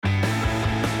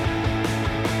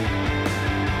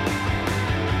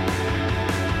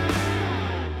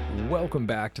welcome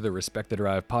back to the Respect the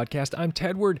Drive podcast. I'm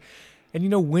Tedward,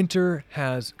 and winter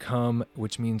has come,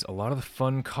 which means a lot of the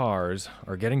fun cars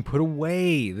are getting put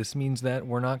away. This means that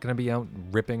we're not going to be out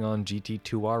ripping on GT2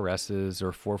 RSs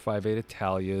or 458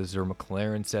 Italias or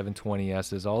McLaren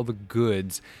 720Ss, all the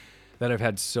goods that I've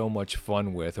had so much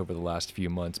fun with over the last few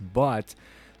months. But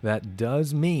that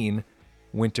does mean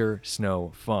winter snow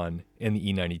fun in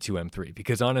the E92 M3,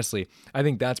 because honestly, I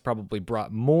think that's probably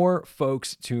brought more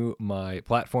folks to my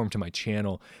platform, to my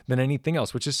channel, than anything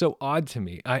else, which is so odd to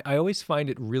me. I always find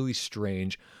it really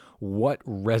strange what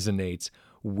resonates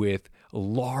with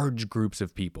large groups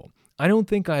of people. I don't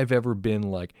think I've ever been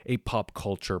like a pop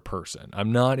culture person.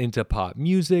 I'm not into pop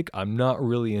music. I'm not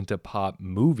really into pop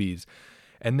movies.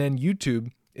 And then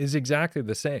YouTube is exactly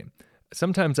the same.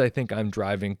 Sometimes I think I'm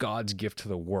driving God's gift to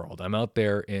the world. I'm out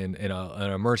there in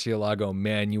a Murcielago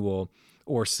manual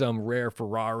or some rare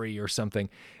Ferrari or something,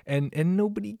 and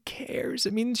nobody cares.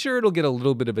 I mean, sure, it'll get a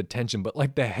little bit of attention, but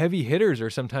like the heavy hitters are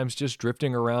sometimes just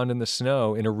drifting around in the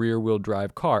snow in a rear-wheel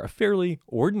drive car, a fairly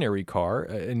ordinary car,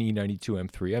 an E92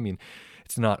 M3. I mean,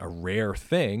 it's not a rare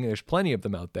thing. There's plenty of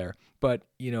them out there. But,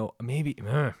 maybe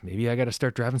I got to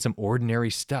start driving some ordinary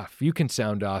stuff. You can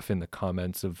sound off in the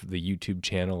comments of the YouTube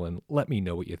channel and let me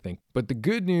know what you think. But the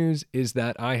good news is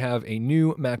that I have a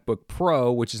new MacBook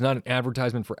Pro, which is not an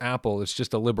advertisement for Apple. It's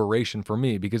just a liberation for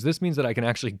me, because this means that I can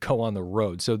actually go on the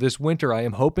road. So this winter, I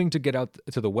am hoping to get out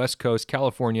to the West Coast,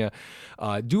 California,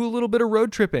 do a little bit of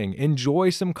road tripping,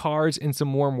 enjoy some cars in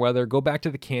some warm weather, go back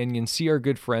to the canyon, see our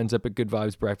good friends up at Good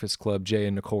Vibes Breakfast Club, Jay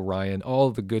and Nicole Ryan, all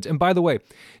of the goods. And by the way,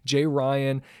 Jay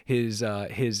Ryan, his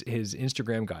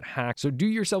Instagram got hacked. So do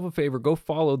yourself a favor, go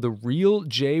follow the real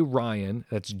Jay Ryan.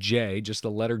 That's Jay, just the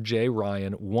letter J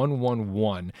Ryan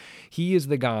 111. He is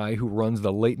the guy who runs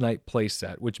the late night play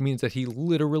set, which means that he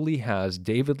literally has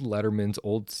David Letterman's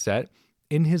old set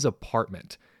in his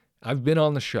apartment. I've been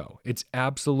on the show. It's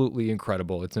absolutely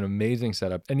incredible. It's an amazing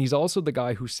setup. And he's also the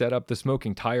guy who set up the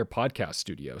Smoking Tire podcast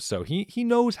studio. So he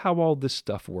knows how all this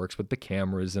stuff works with the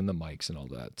cameras and the mics and all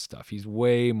that stuff. He's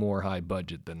way more high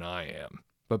budget than I am.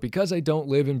 But because I don't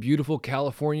live in beautiful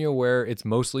California where it's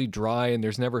mostly dry and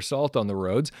there's never salt on the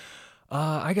roads,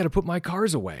 I got to put my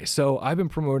cars away. So I've been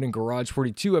promoting Garage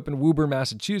 42 up in Woburn,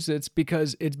 Massachusetts,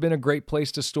 because it's been a great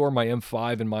place to store my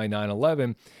M5 and my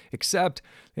 911, except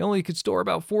they only could store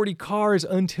about 40 cars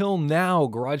until now.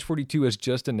 Garage 42 has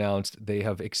just announced they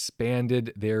have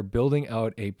expanded. They're building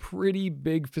out a pretty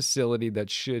big facility that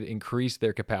should increase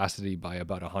their capacity by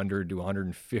about 100 to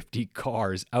 150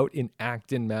 cars out in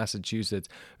Acton, Massachusetts.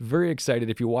 Very excited.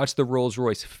 If you watch the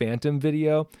Rolls-Royce Phantom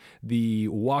video, the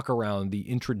walk around, the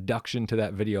introduction to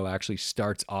that video actually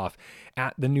starts off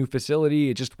at the new facility.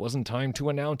 It just wasn't time to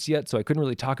announce yet, so I couldn't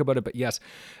really talk about it. But yes,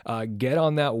 get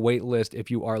on that wait list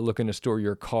if you are looking to store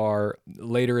your car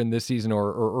later in this season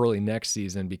or early next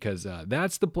season, because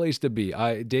that's the place to be.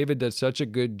 David does such a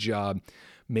good job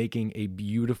making a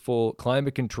beautiful,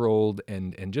 climate-controlled,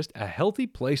 and just a healthy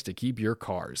place to keep your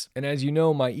cars. And as you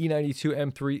know, my E92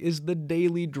 M3 is the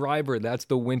daily driver. That's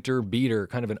the winter beater,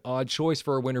 kind of an odd choice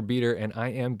for a winter beater, and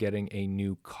I am getting a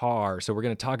new car. So we're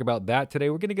going to talk about that today.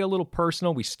 We're going to get a little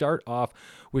personal. We start off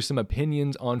with some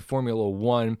opinions on Formula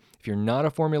One. If you're not a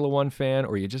Formula One fan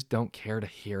or you just don't care to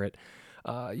hear it,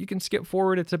 you can skip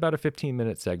forward. It's about a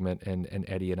 15-minute segment, and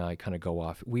Eddie and I kind of go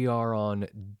off. We are on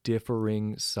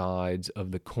differing sides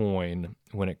of the coin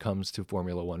when it comes to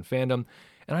Formula One fandom,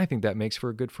 and I think that makes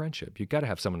for a good friendship. You've got to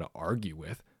have someone to argue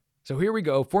with. So here we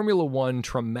go. Formula One,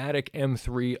 traumatic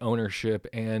M3 ownership,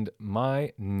 and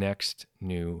my next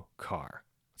new car.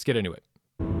 Let's get into it.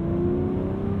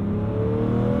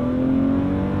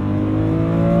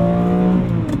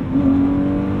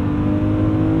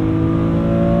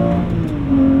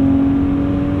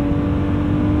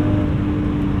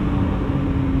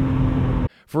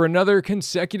 For another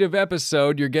consecutive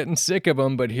episode, you're getting sick of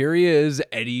him, but here he is,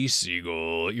 Eddie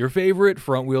Siegel, your favorite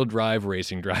front-wheel drive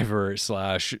racing driver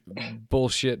 /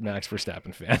 bullshit Max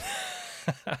Verstappen fan.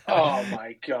 Oh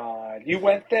my God. You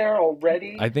went there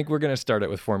already? I think we're going to start it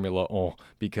with Formula One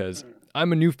because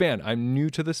I'm a new fan. I'm new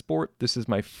to the sport. This is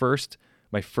my first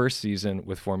season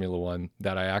with Formula One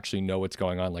that I actually know what's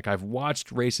going on. Like, I've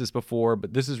watched races before,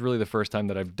 but this is really the first time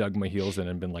that I've dug my heels in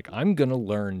and been like, I'm going to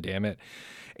learn, damn it.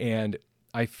 And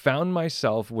I found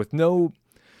myself with no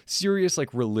serious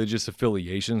like religious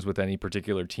affiliations with any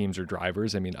particular teams or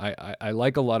drivers. I mean, I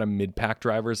like a lot of mid-pack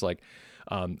drivers. Like,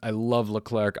 I love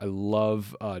Leclerc. I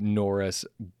love Norris,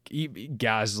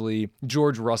 Gasly,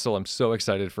 George Russell. I'm so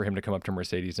excited for him to come up to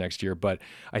Mercedes next year. But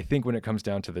I think when it comes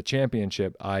down to the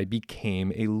championship, I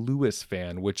became a Lewis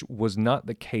fan, which was not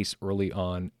the case early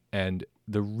on And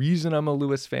the reason I'm a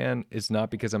Lewis fan is not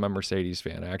because I'm a Mercedes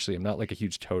fan. Actually, I'm not like a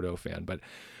huge Toto fan, but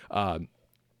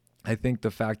I think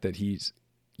the fact that he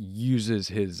uses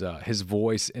his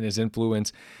voice and his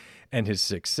influence and his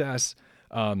success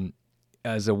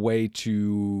as a way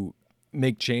to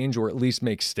make change, or at least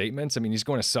make statements. I mean, he's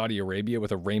going to Saudi Arabia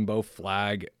with a rainbow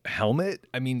flag helmet.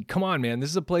 I mean, come on, man. This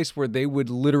is a place where they would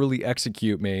literally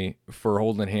execute me for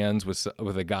holding hands with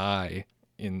a guy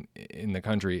in the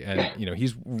country, and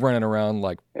he's running around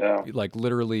like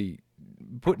literally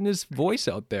putting his voice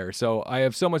out there. So I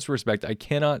have so much respect. I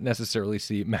cannot necessarily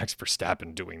see Max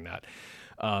Verstappen doing that.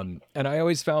 And I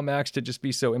always found Max to just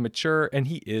be so immature, and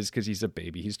he is, because he's a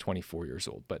baby. He's 24 years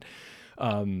old, but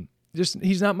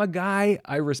he's not my guy.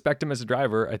 I respect him as a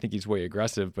driver. I think he's way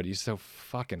aggressive, but he's so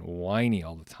fucking whiny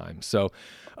all the time. So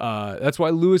that's why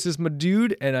Lewis is my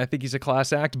dude, and I think he's a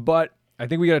class act. But I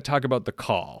think we got to talk about the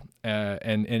call,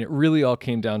 and it really all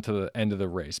came down to the end of the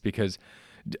race, because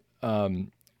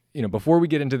before we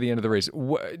get into the end of the race,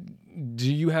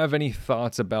 do you have any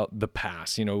thoughts about the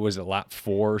pass? Was it lap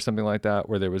 4 or something like that,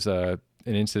 where there was an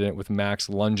incident with Max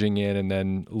lunging in, and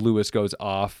then Lewis goes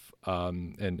off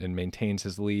and maintains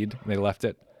his lead, and they left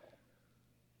it?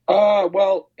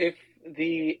 Well, if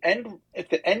the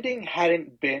ending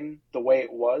hadn't been the way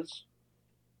it was,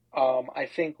 I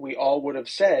think we all would have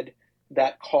said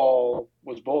that call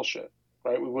was bullshit,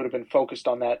 right? We would have been focused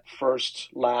on that first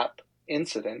lap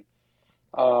incident,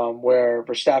 where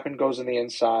Verstappen goes in the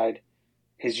inside,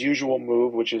 his usual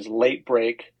move, which is late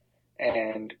brake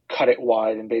and cut it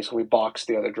wide and basically box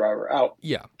the other driver out.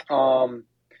 Yeah.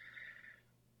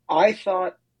 I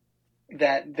thought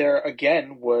that there,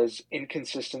 again, was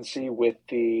inconsistency with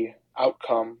the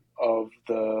outcome of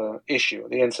the issue,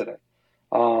 the incident.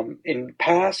 In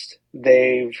past,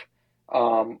 they've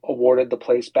awarded the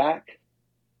place back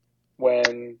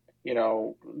when,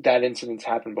 that incident's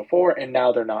happened before, and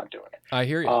now they're not doing it. I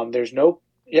hear you. There's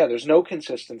no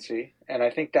consistency, and I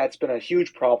think that's been a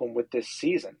huge problem with this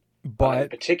season, but in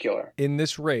particular. In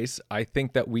this race, I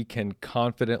think that we can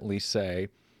confidently say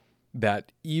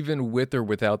that even with or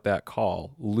without that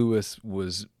call, Lewis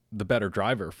was the better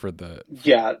driver for the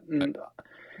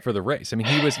race. I mean,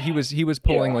 he was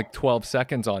pulling like 12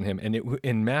 seconds on him,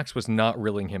 and Max was not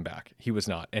reeling him back. He was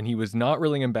not, and he was not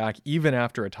reeling him back even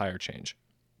after a tire change.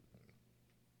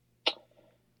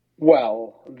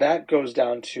 Well, that goes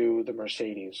down to the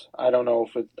Mercedes. I don't know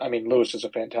if Lewis is a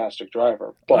fantastic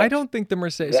driver, but I don't think the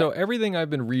Mercedes. So everything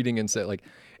I've been reading and said, like,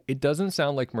 it doesn't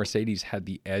sound like Mercedes had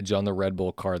the edge on the Red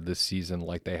Bull car this season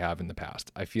like they have in the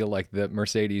past. I feel like the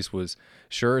Mercedes was,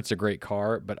 sure, it's a great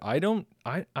car, but I don't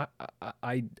buy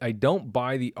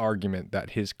the argument that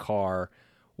his car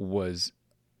was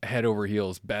head over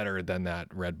heels better than that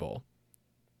Red Bull.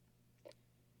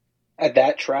 At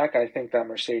that track, I think that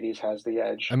Mercedes has the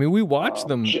edge. I mean, we watched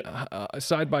them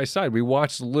side by side. We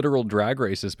watched literal drag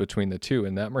races between the two,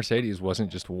 and that Mercedes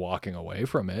wasn't just walking away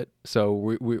from it.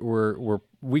 So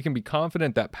we can be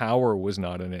confident that power was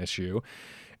not an issue.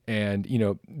 And,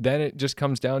 then it just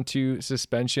comes down to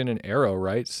suspension and aero,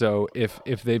 right? So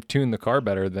if they've tuned the car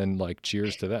better, then like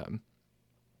cheers to them.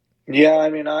 Yeah, I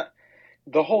mean,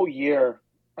 the whole year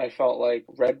I felt like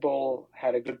Red Bull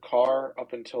had a good car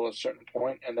up until a certain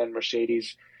point, and then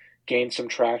Mercedes gained some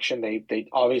traction. They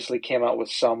obviously came out with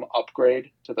some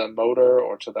upgrade to the motor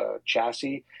or to the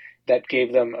chassis that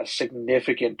gave them a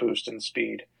significant boost in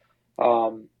speed.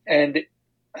 And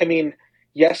I mean,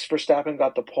 yes, Verstappen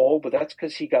got the pole, but that's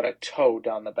because he got a toe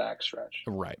down the backstretch.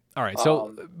 Right. All right.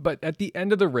 So, but at the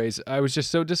end of the race, I was just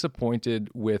so disappointed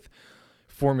with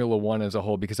Formula One as a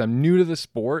whole, because I'm new to the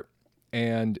sport,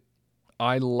 and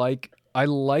I liked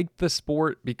the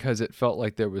sport because it felt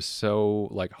like there was so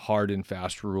like hard and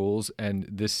fast rules, and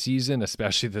this season,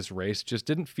 especially this race, just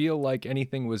didn't feel like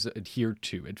anything was adhered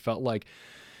to. It felt like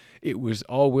it was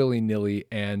all willy-nilly,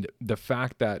 and the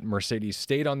fact that Mercedes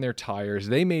stayed on their tires,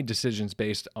 they made decisions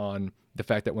based on the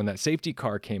fact that when that safety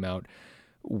car came out,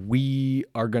 we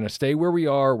are going to stay where we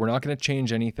are. We're not going to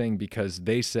change anything, because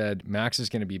they said Max is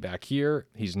going to be back here.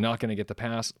 He's not going to get the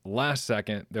pass. Last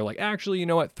second, they're like, actually, you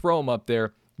know what? Throw him up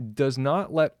there. Does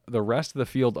not let the rest of the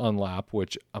field unlap,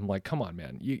 which I'm like, come on,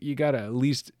 man. You got to at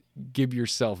least give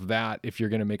yourself that if you're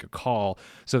going to make a call,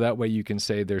 so that way you can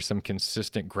say there's some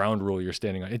consistent ground rule you're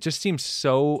standing on. It just seems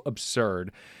so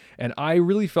absurd. And I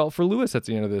really felt for Lewis at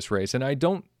the end of this race. And I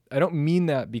don't mean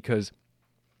that because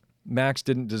Max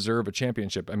didn't deserve a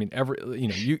championship. I mean,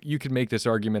 you could make this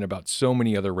argument about so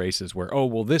many other races where, oh,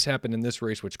 well, this happened in this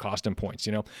race, which cost him points,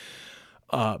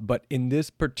 but in this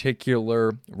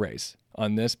particular race,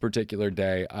 on this particular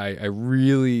day, I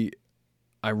really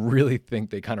I really think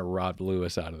they kind of robbed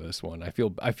Lewis out of this one. I feel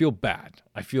bad.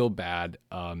 I feel bad.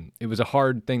 It was a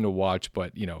hard thing to watch,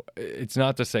 but it's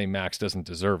not to say Max doesn't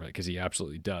deserve it, because he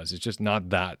absolutely does. It's just not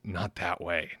that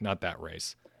way, not that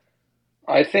race.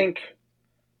 I think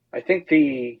I think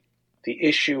the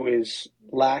issue is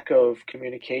lack of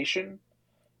communication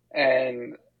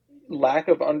and lack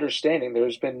of understanding.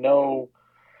 There's been no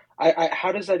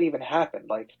how does that even happen?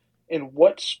 Like, in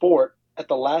what sport at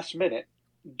the last minute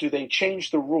do they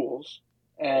change the rules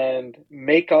and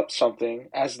make up something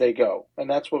as they go? And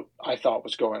that's what I thought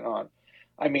was going on.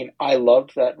 I mean, I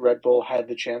loved that Red Bull had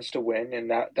the chance to win,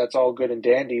 and that's all good and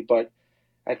dandy. But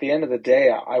at the end of the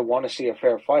day, I want to see a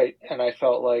fair fight, and I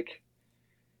felt like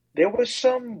there was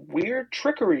some weird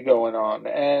trickery going on,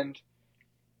 and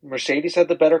Mercedes had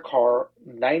the better car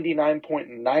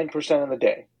 99.9% of the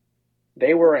day.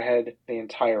 They were ahead the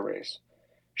entire race.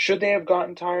 Should they have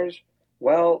gotten tires?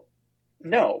 Well,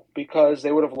 no, because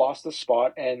they would have lost the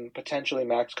spot and potentially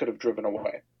Max could have driven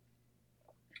away.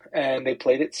 And they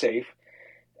played it safe.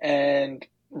 And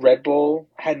Red Bull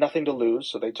had nothing to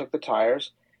lose, so they took the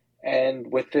tires.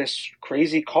 And with this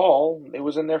crazy call, it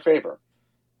was in their favor.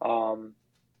 Um,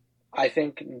 I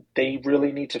think they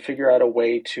really need to figure out a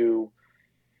way to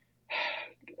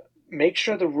make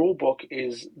sure the rule book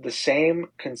is the same,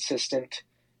 consistent,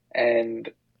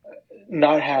 and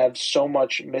not have so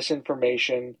much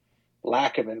misinformation,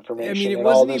 lack of I mean, information, it and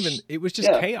all wasn't this. even, it was just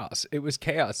Yeah. chaos. It was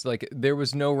chaos. Like, there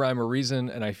was no rhyme or reason.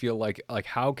 And I feel like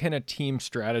how can a team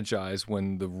strategize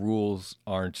when the rules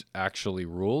aren't actually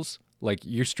rules? Like,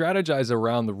 you strategize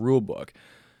around the rule book,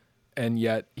 and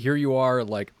yet here you are,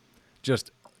 like,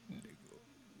 just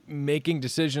making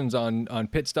decisions on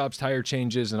pit stops, tire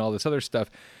changes, and all this other stuff,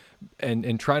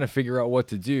 and trying to figure out what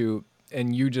to do,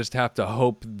 and you just have to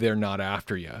hope they're not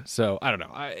after you. So I don't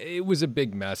know. It was a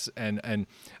big mess, and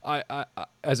I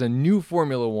as a new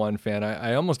Formula One fan,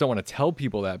 I almost don't want to tell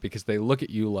people that, because they look at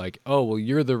you like, oh, well,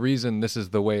 you're the reason this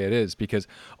is the way it is, because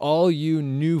all you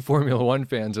new Formula One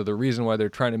fans are the reason why they're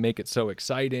trying to make it so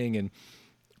exciting and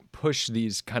push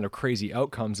these kind of crazy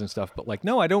outcomes and stuff. But like,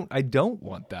 no, I don't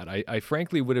want that. I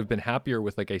frankly would have been happier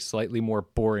with like a slightly more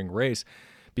boring race,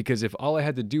 because if all I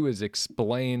had to do is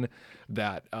explain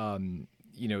that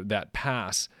that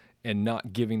pass and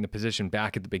not giving the position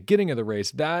back at the beginning of the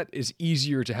race, that is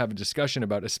easier to have a discussion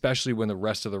about, especially when the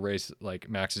rest of the race, like,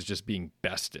 Max is just being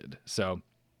bested. So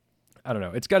I don't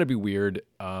know. It's got to be weird.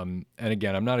 And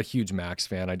again, I'm not a huge Max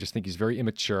fan. I just think he's very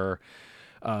immature.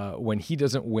 When he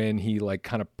doesn't win, he like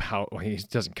kind of pout. He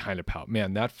doesn't kind of pout.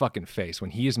 Man, that fucking face.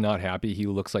 When he is not happy, he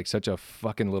looks like such a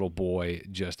fucking little boy.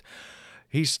 Just,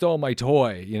 he stole my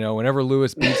toy. Whenever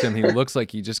Lewis beats him, he looks like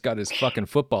he just got his fucking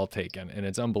football taken, and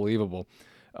it's unbelievable.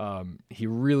 He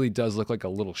really does look like a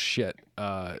little shit.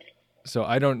 So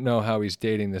I don't know how he's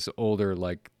dating this older,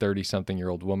 like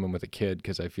 30-something-year-old woman with a kid,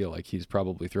 because I feel like he's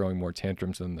probably throwing more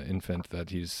tantrums than the infant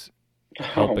that he's Oh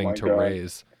helping my to God.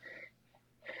 raise.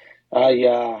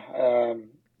 Yeah.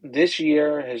 This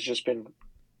year has just been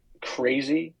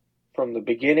crazy from the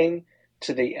beginning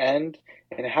to the end,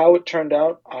 and how it turned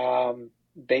out.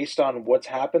 Based on what's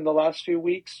happened the last few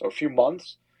weeks or few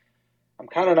months, I'm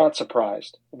kind of not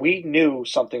surprised. We knew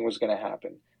something was going to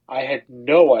happen. I had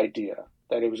no idea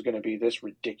that it was going to be this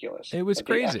ridiculous. It was That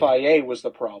the crazy. FIA was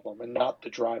the problem and not the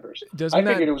drivers. I Doesn't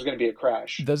that figured it was going to be a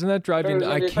crash. doesn't that I drive figured you?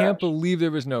 it was going I to be a can't crash. believe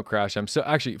there was no crash. I'm so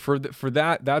actually for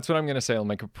that. That's what I'm gonna say. I'm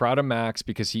like proud of Max,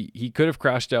 because he could have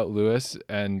crashed out Lewis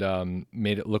and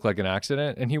made it look like an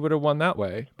accident, and he would have won that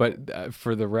way. But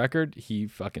for the record, he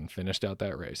fucking finished out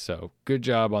that race. So good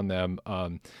job on them.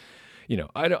 I'm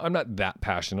not that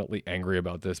passionately angry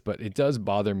about this, but it does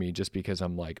bother me, just because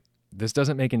I'm like, this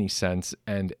doesn't make any sense,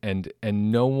 and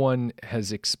no one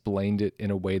has explained it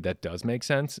in a way that does make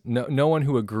sense. No one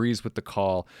who agrees with the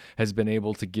call has been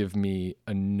able to give me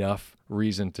enough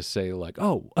reason to say like,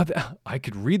 oh, I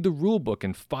could read the rule book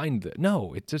and find that.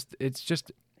 No,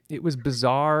 it was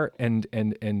bizarre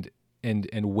and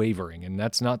wavering, and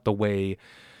that's not the way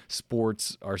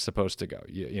sports are supposed to go.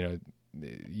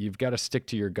 You've got to stick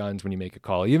to your guns when you make a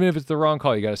call, even if it's the wrong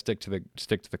call. You got to stick to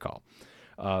the call.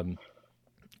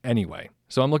 Anyway,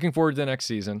 so I'm looking forward to the next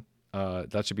season.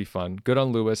 That should be fun. Good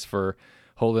on Lewis for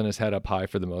holding his head up high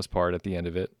for the most part at the end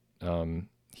of it.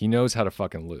 He knows how to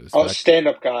fucking lose. Oh, stand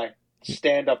up guy.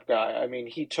 Stand up guy. I mean,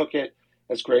 he took it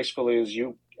as gracefully as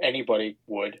anybody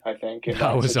would, I think, in That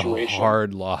that was a situation.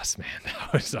 hard loss, man.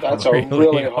 That was That's a a really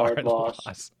really hard hard loss.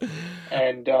 loss.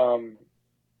 And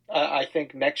I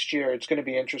think next year it's going to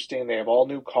be interesting. They have all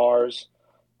new cars,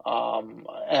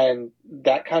 and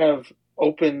that kind of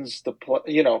opens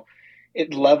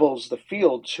it levels the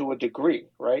field to a degree,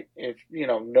 right? If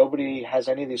nobody has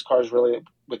any of these cars really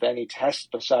with any tests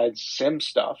besides sim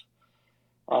stuff,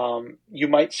 you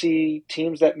might see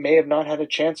teams that may have not had a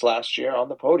chance last year on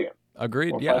the podium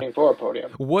Agreed. or Yeah. fighting for a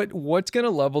podium. What's going to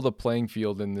level the playing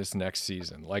field in this next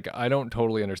season? Like, I don't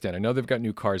totally understand. I know they've got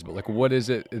new cars, but like, what is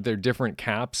it? They're different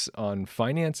caps on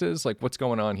finances. Like, what's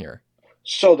going on here?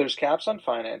 So there's caps on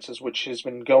finances, which has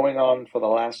been going on for the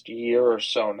last year or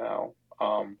so now.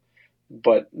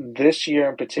 But this year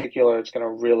in particular, it's going to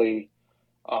really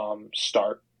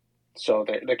start. So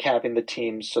they're capping the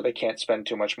teams so they can't spend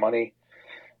too much money.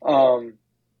 Um,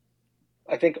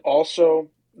 I think also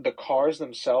the cars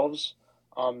themselves,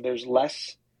 there's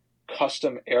less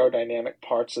custom aerodynamic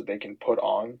parts that they can put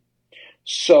on.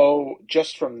 So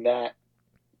just from that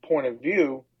point of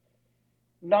view,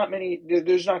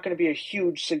 there's not going to be a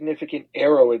huge significant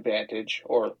aero advantage,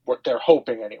 or what they're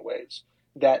hoping anyways,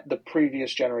 that the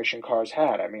previous generation cars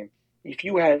had. I mean, if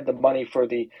you had the money for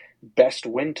the best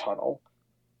wind tunnel,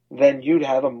 then you'd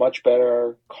have a much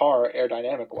better car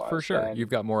aerodynamic For wise sure. than, You've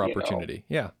got more you know. opportunity.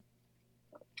 Yeah.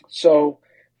 So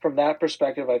from that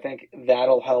perspective, I think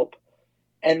that'll help.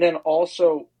 And then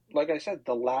also, like I said,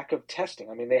 the lack of testing.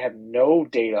 I mean, they have no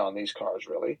data on these cars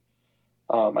really.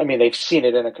 I mean, they've seen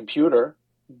it in a computer,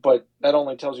 but that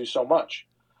only tells you so much.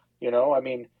 I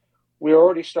mean, we're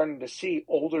already starting to see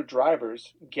older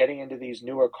drivers getting into these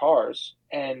newer cars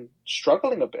and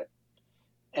struggling a bit.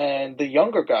 And the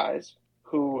younger guys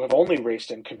who have only raced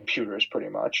in computers pretty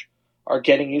much are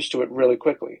getting used to it really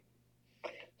quickly.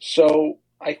 So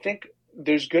I think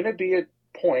there's going to be a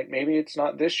point, maybe it's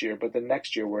not this year, but the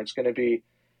next year, where it's going to be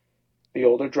the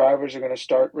older drivers are going to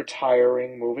start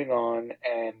retiring, moving on,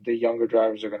 and the younger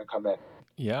drivers are going to come in.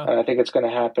 Yeah. And I think it's going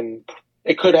to happen.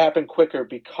 It could happen quicker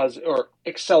or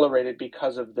accelerated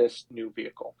because of this new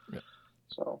vehicle. Yeah.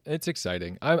 So it's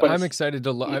exciting. I'm excited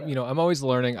to, yeah. I'm always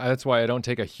learning. That's why I don't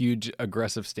take a huge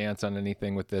aggressive stance on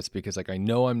anything with this, because like, I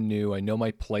know I'm new. I know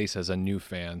my place as a new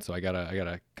fan. So I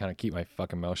gotta kind of keep my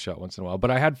fucking mouth shut once in a while,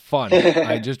 but I had fun.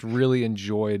 I just really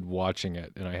enjoyed watching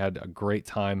it, and I had a great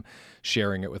time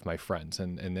sharing it with my friends.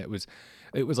 And it was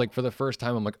like, for the first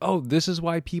time, I'm like, oh, this is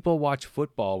why people watch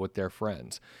football with their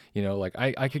friends. Like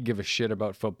I could give a shit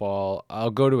about football.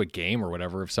 I'll go to a game or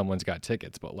whatever if someone's got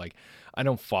tickets, but like, I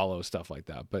don't follow stuff like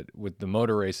that. But with the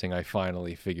motor racing, I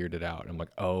finally figured it out. I'm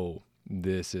like, oh,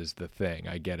 this is the thing.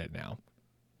 I get it now.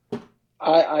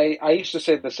 I used to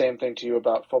say the same thing to you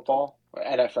about football,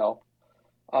 NFL,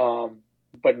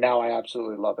 but now I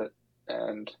absolutely love it.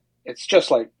 And it's just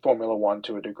like Formula One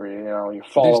to a degree. You're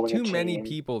There's following a too many team.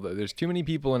 people, though. There's too many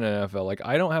people in NFL. Like,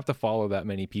 I don't have to follow that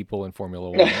many people in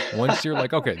Formula One. Once you're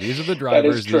like, okay, these are the That is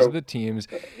drivers, these are true. the teams,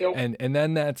 Yep, and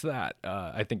then that's that.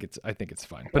 I think it's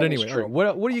fine. But that is anyway, all right,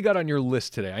 true. what do you got on your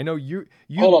list today? I know you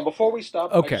Hold on, before we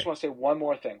stop, I just okay, want to say one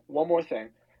more thing. One more thing.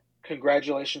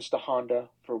 Congratulations to Honda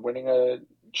for winning a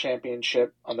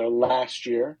championship on their last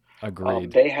year.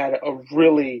 agreed. They had a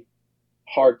really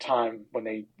hard time when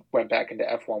they went back into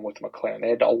F1 with McLaren. They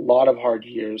had a lot of hard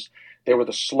years. They were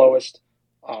the slowest.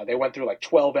 They went through like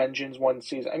 12 engines one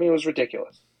season. I mean, it was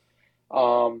ridiculous.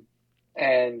 Um,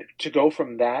 and to go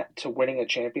from that to winning a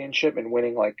championship and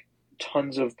winning like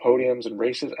tons of podiums and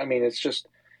races, I mean,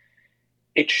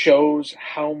 it shows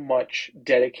how much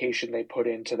dedication they put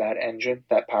into that engine,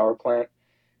 that power plant,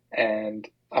 and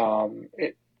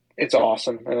it's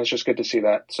awesome, and it's just good to see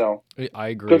that. So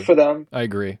I good agree. for them, I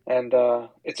agree. and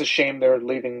it's a shame they're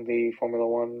leaving the Formula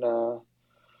One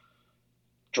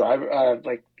driver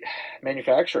like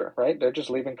manufacturer, right? They're just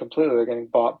leaving completely. They're getting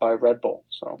bought by Red Bull.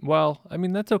 So Well, I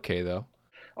mean, that's okay though.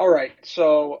 all right,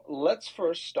 so let's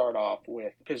first start off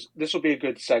with, because this will be a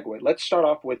good segue. Let's start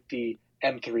off with the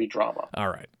M3 drama. All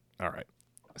right. All right.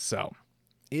 So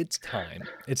it's time.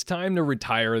 It's time to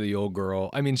retire the old girl.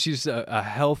 I mean, she's a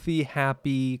healthy,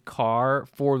 happy car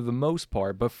for the most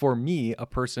part. But for me, a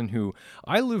person who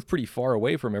I live pretty far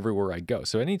away from everywhere I go.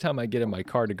 So anytime I get in my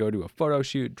car to go to a photo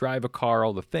shoot, drive a car,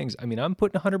 all the things, I mean, I'm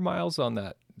putting 100 miles on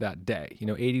that day,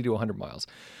 80 to 100 miles.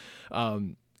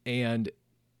 And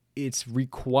it's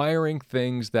requiring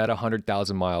things that a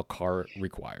 100,000-mile car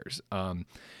requires.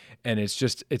 And it's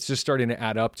just starting to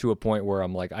add up to a point where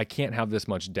I'm like, I can't have this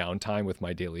much downtime with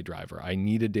my daily driver. I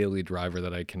need a daily driver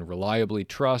that I can reliably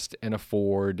trust and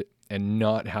afford and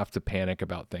not have to panic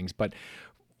about things. But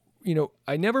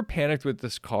I never panicked with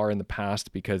this car in the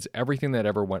past because everything that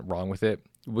ever went wrong with it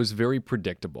was very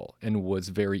predictable and was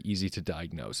very easy to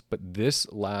diagnose. But this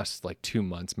last like 2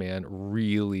 months, man,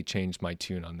 really changed my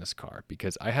tune on this car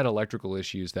because I had electrical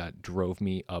issues that drove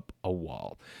me up a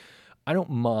wall. I don't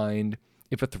mind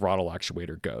if a throttle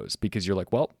actuator goes, because you're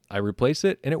like, well, I replace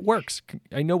it and it works.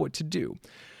 I know what to do.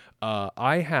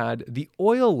 I had the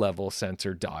oil level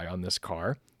sensor die on this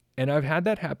car, and I've had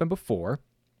that happen before,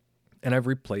 and I've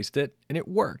replaced it and it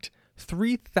worked.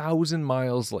 3,000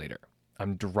 miles later,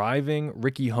 I'm driving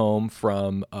Ricky home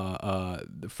from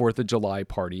the 4th of July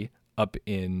party up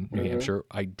in New Hampshire.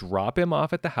 I drop him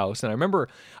off at the house, and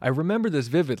I remember this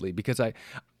vividly because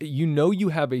you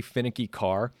have a finicky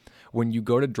car when you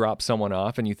go to drop someone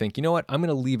off and you think, you know what, I'm going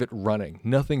to leave it running.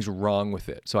 Nothing's wrong with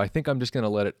it. So I think I'm just going to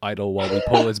let it idle while we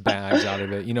pull his bags out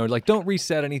of it. Like, don't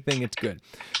reset anything. It's good.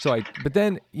 But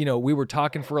then, we were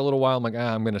talking for a little while. I'm like,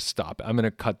 I'm going to stop. I'm going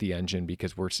to cut the engine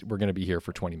because we're going to be here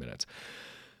for 20 minutes.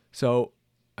 So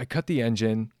I cut the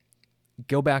engine,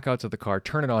 go back out to the car,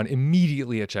 turn it on,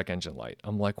 immediately a check engine light.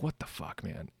 I'm like, what the fuck,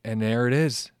 man? And there it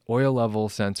is. Oil level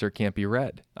sensor can't be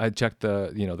read. I checked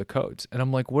the codes, and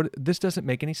I'm like, what? This doesn't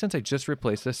make any sense. I just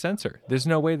replaced this sensor. There's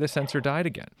no way the sensor died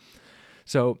again.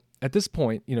 So at this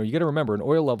point, you got to remember an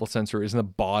oil level sensor is in the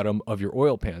bottom of your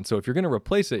oil pan. So if you're going to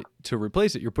replace it,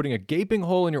 you're putting a gaping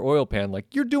hole in your oil pan,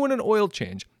 like you're doing an oil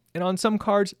change. And on some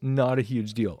cars, not a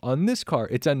huge deal. On this car,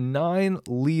 it's a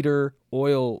 9-liter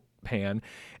oil pan,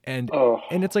 and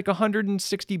it's like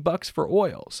 $160 for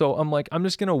oil. So I'm like, I'm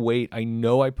just gonna wait. I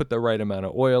know I put the right amount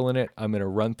of oil in it. I'm gonna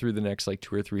run through the next like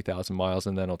 2,000 or 3,000 miles,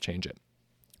 and then I'll change it.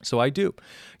 So I do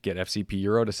get FCP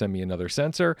Euro to send me another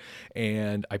sensor,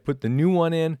 and I put the new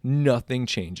one in. Nothing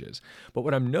changes. But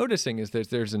what I'm noticing is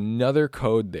there's another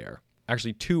code there.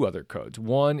 Actually, 2 other codes.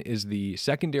 One is the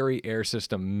secondary air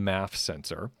system MAF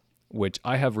sensor, which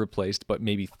I have replaced, but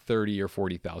maybe 30 or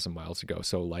 40,000 miles ago.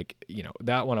 So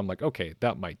that one, I'm like, okay,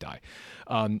 that might die.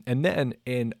 And then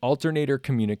an alternator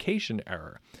communication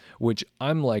error, which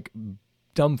I'm like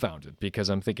dumbfounded because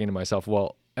I'm thinking to myself,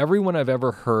 well, everyone I've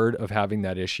ever heard of having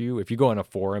that issue, if you go on a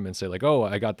forum and say like, oh,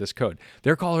 I got this code,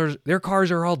 their cars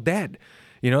are all dead.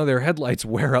 Their headlights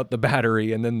wear out the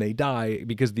battery and then they die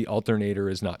because the alternator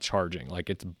is not charging, like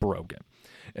it's broken.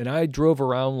 And I drove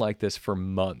around like this for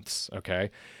months,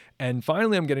 okay? And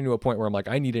finally, I'm getting to a point where I'm like,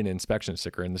 I need an inspection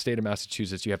sticker. In the state of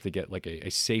Massachusetts, you have to get like a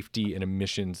safety and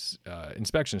emissions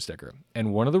inspection sticker.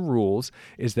 And one of the rules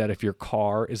is that if your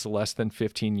car is less than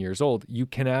 15 years old, you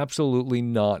can absolutely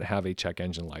not have a check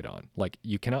engine light on. Like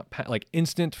you cannot,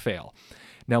 instant fail.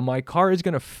 Now my car is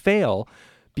going to fail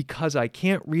because I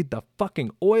can't read the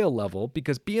fucking oil level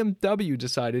because BMW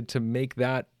decided to make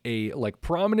that a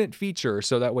prominent feature.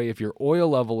 So that way, if your oil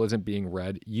level isn't being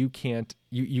read, you can't,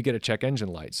 you get a check engine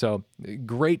light. So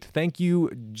great. Thank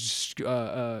you,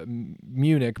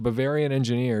 Munich, Bavarian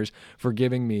engineers, for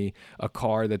giving me a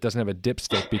car that doesn't have a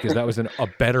dipstick because that was a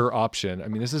better option. I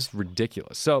mean, this is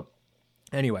ridiculous. So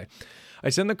anyway, I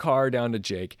send the car down to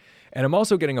Jake, and I'm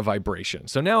also getting a vibration.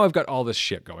 So now I've got all this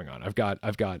shit going on. I've got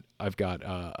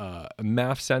a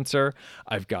MAF sensor.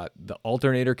 I've got the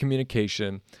alternator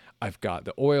communication. I've got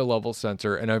the oil level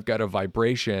sensor, and I've got a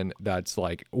vibration that's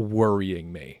like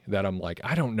worrying me, that I'm like,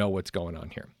 I don't know what's going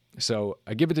on here. So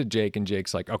I give it to Jake, and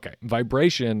Jake's like, okay,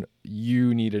 vibration,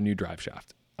 you need a new drive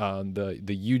shaft. The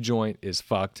U-joint is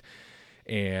fucked.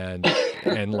 And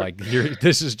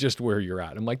this is just where you're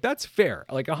at. I'm like, that's fair.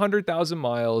 Like 100,000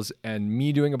 miles and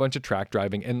me doing a bunch of track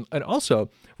driving. And also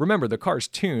remember, the car's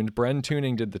tuned. Bren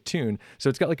Tuning did the tune. So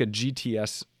it's got like a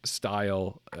GTS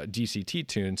style DCT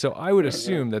tune. So I would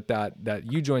assume that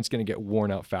U-joint's going to get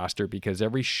worn out faster because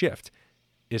every shift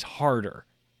is harder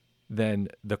than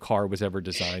the car was ever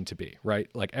designed to be, right?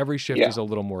 Like every shift is a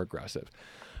little more aggressive.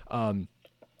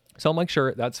 So I'm like,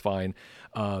 sure, that's fine.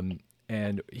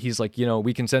 And he's like,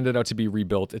 we can send it out to be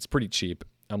rebuilt. It's pretty cheap.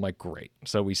 I'm like, great.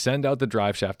 So we send out the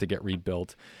drive shaft to get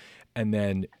rebuilt. And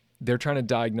then they're trying to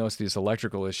diagnose these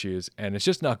electrical issues, and it's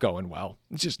just not going well.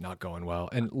 It's just not going well.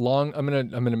 And I'm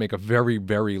gonna make a very,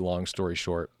 very long story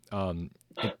short.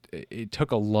 It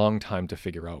took a long time to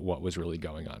figure out what was really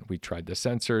going on. We tried the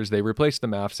sensors. They replaced the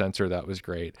MAF sensor. That was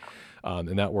great.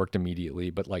 And that worked immediately.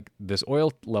 But like this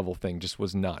oil level thing just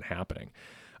was not happening.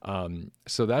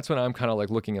 So that's when I'm kind of like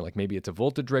looking at like, maybe it's a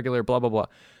voltage regulator, blah, blah, blah.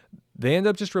 They end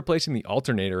up just replacing the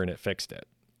alternator and it fixed it.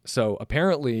 So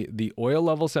apparently the oil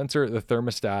level sensor, the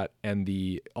thermostat, and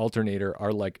the alternator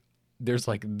are like, there's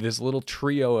like this little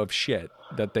trio of shit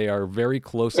that they are very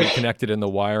closely connected in the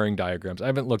wiring diagrams. I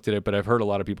haven't looked at it, but I've heard a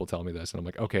lot of people tell me this, and I'm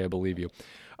like, okay, I believe you.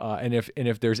 And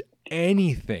if there's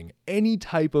any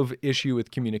type of issue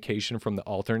with communication from the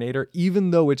alternator,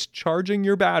 even though it's charging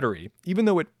your battery, even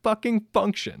though it fucking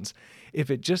functions,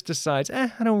 if it just decides,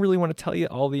 I don't really want to tell you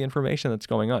all the information that's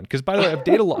going on. Because by the way,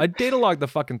 I data logged the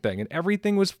fucking thing, and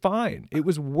everything was fine. It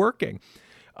was working.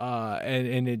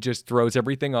 And it just throws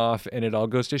everything off, and it all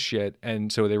goes to shit.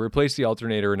 And so they replaced the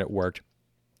alternator, and it worked.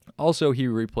 Also, he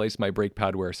replaced my brake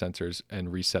pad wear sensors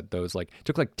and reset those. Like, it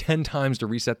took like 10 times to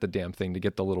reset the damn thing to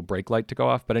get the little brake light to go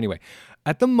off. But anyway,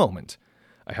 at the moment,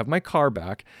 I have my car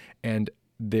back and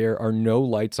there are no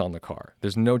lights on the car.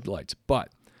 There's no lights. But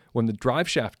when the drive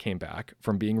shaft came back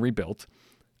from being rebuilt,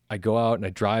 I go out and I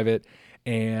drive it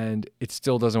and it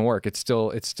still doesn't work. It's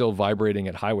still vibrating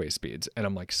at highway speeds. And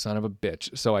I'm like, son of a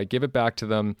bitch. So I give it back to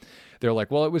them. They're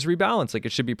like, well, it was rebalanced. Like,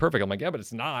 it should be perfect. I'm like, yeah, but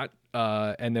it's not.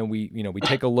 And then we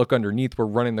take a look underneath. We're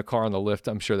running the car on the lift.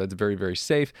 I'm sure that's very, very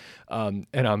safe. And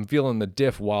I'm feeling the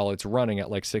diff while it's running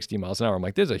at like 60 miles an hour. I'm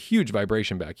like, there's a huge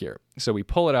vibration back here. So we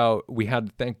pull it out. We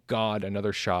had, thank God,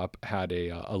 another shop had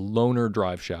a loaner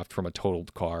drive shaft from a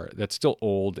totaled car that's still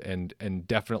old and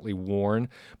definitely worn,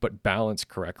 but balanced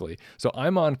correctly. So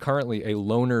I'm on currently a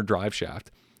loaner drive shaft.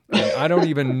 And I don't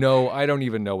even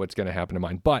know what's going to happen to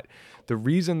mine. But the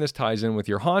reason this ties in with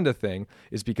your Honda thing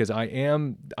is because I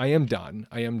am done.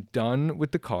 I am done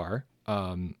with the car.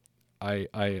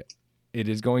 It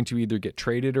is going to either get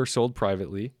traded or sold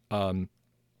privately. And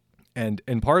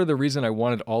part of the reason I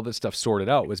wanted all this stuff sorted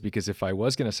out was because if I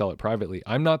was going to sell it privately,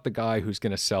 I'm not the guy who's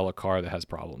going to sell a car that has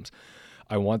problems.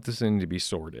 I want this thing to be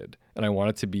sorted, and I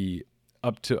want it to be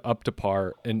up to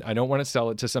par, and I don't want to sell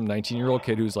it to some 19-year-old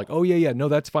kid who's like, oh yeah, no,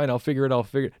 that's fine, I'll figure it.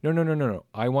 No.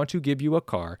 I want to give you a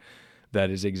car that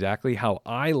is exactly how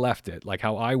I left it, like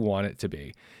how I want it to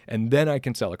be, and then I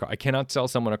can sell a car. I cannot sell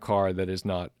someone a car that is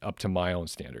not up to my own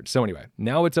standards. So anyway,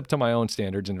 now it's up to my own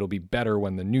standards, and it'll be better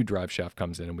when the new drive shaft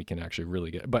comes in and we can actually really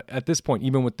get it. But at this point,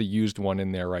 even with the used one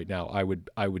in there right now,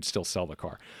 I would still sell the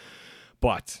car.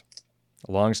 But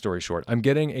long story short, I'm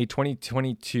getting a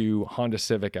 2022 Honda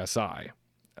Civic Si,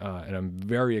 and I'm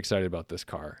very excited about this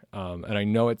car. And I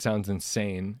know it sounds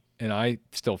insane, and I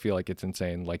still feel like it's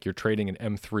insane. Like, you're trading an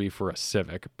M3 for a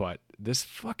Civic, but this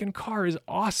fucking car is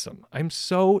awesome. I'm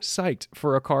so psyched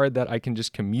for a car that I can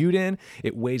just commute in.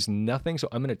 It weighs nothing, so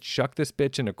I'm going to chuck this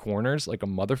bitch into corners like a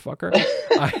motherfucker.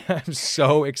 I am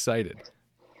so excited.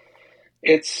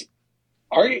 It's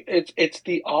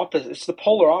the opposite. It's the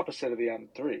polar opposite of the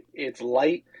M3. It's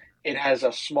light. It has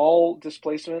a small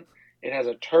displacement. It has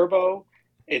a turbo.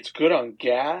 It's good on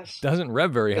gas. Doesn't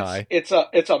rev very high. It's a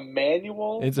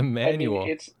manual. It's a manual. I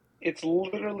mean, it's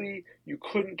literally, you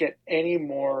couldn't get any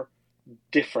more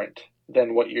different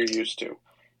than what you're used to.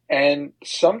 And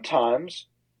sometimes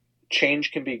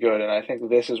change can be good, and I think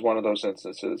this is one of those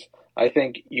instances. I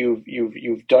think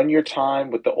you've done your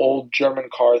time with the old German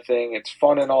car thing. It's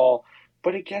fun and all.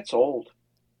 But it gets old.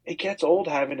 It gets old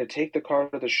having to take the car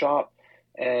to the shop,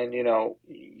 and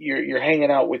you're hanging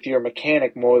out with your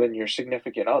mechanic more than your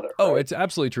significant other. Oh, right? It's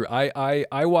absolutely true.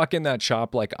 I walk in that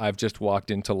shop like I've just walked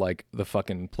into like the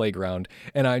fucking playground,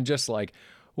 and I'm just like,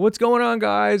 what's going on,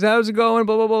 guys? How's it going?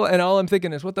 Blah, blah, blah. And all I'm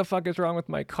thinking is, what the fuck is wrong with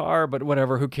my car? But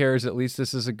whatever, who cares? At least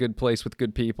this is a good place with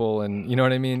good people. And you know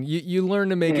what I mean? You learn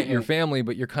to make it your family,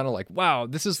 but you're kind of like, wow,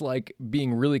 this is like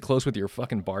being really close with your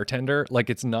fucking bartender. Like,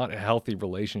 it's not a healthy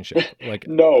relationship. Like,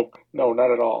 No,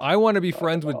 not at all. I want to be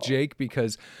friends with Jake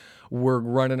because we're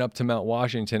running up to Mount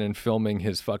Washington and filming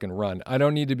his fucking run. I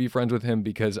don't need to be friends with him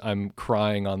because I'm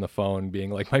crying on the phone being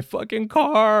like, my fucking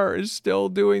car is still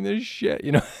doing this shit,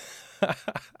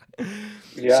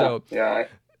 Yeah. So, yeah.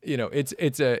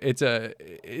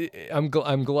 I'm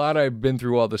glad I've been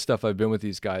through all the stuff I've been with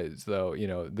these guys, though.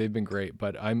 They've been great,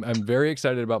 but I'm very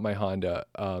excited about my Honda.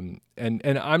 And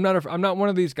I'm not one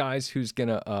of these guys who's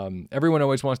gonna. Everyone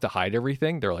always wants to hide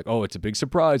everything. They're like, oh, it's a big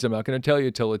surprise. I'm not gonna tell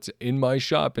you till it's in my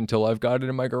shop, until I've got it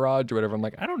in my garage or whatever. I'm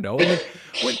like, I don't know. I mean,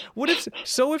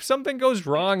 if something goes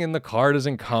wrong and the car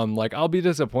doesn't come, like, I'll be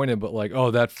disappointed. But like, oh,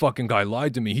 that fucking guy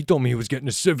lied to me. He told me he was getting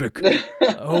a Civic.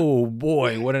 Oh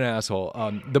boy, what an asshole.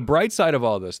 The bright side of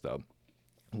all this, though,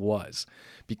 was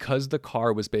because the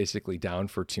car was basically down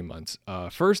for 2 months.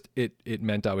 First, it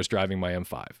meant I was driving my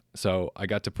M5. So I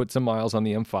got to put some miles on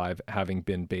the M5, having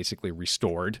been basically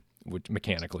restored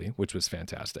mechanically, which was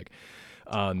fantastic.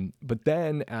 But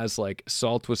then as like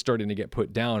salt was starting to get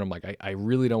put down, I'm like, I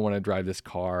really don't want to drive this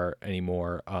car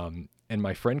anymore. And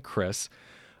my friend Chris,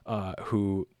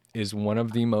 who is one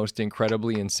of the most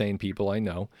incredibly insane people I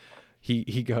know,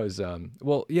 he goes,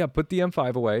 well, yeah, put the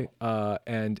M5 away,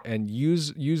 and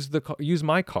use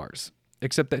my cars.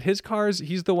 Except that his cars,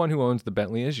 he's the one who owns the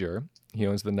Bentley Azure. He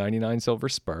owns the 99 Silver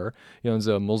Spur. He owns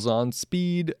a Mulsanne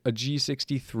Speed, a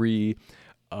G63,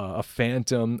 a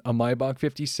Phantom, a Maybach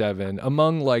 57.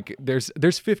 Among like, there's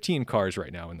 15 cars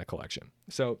right now in the collection.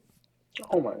 So,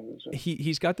 oh my goodness.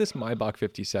 He's got this Maybach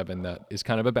 57 that is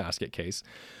kind of a basket case,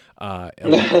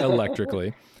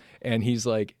 electrically. And he's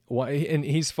like, why? And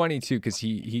he's funny too, because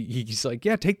he's like,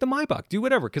 yeah, take the Maybach, do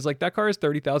whatever, because like that car has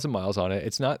 30,000 miles on it.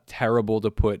 It's not terrible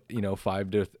to put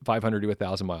 500 to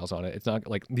 1,000 miles on it. It's not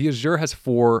like the Azure has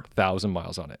 4,000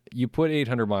 miles on it. You put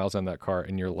 800 miles on that car,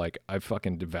 and you're like, I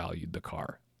fucking devalued the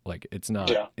car. Like it's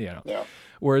not, Yeah.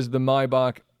 Whereas the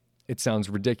Maybach, it sounds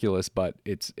ridiculous, but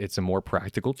it's a more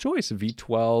practical choice.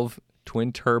 V12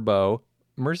 twin turbo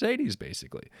Mercedes,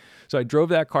 basically. So I drove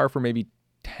that car for maybe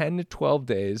 10 to 12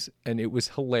 days, and it was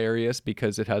hilarious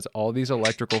because it has all these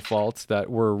electrical faults that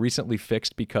were recently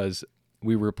fixed because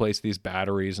we replaced these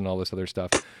batteries and all this other stuff.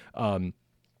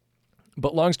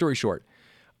 But long story short,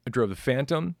 I drove the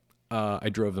Phantom, I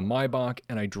drove the Maybach,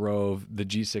 and I drove the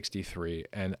G63,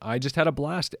 and I just had a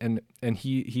blast. And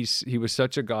he was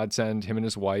such a godsend, him and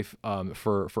his wife,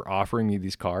 for offering me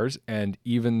these cars. And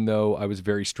even though I was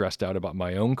very stressed out about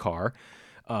my own car,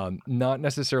 not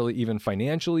necessarily even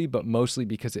financially, but mostly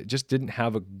because it just didn't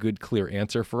have a good, clear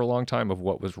answer for a long time of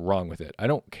what was wrong with it. I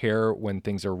don't care when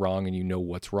things are wrong and you know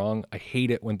what's wrong. I hate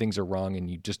it when things are wrong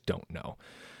and you just don't know.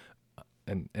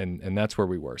 And that's where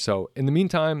we were. So in the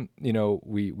meantime,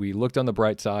 we looked on the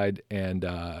bright side, and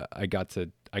I got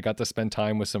to spend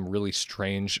time with some really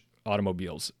strange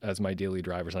automobiles as my daily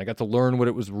drivers, and I got to learn what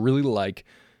it was really like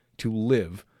to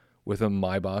live with a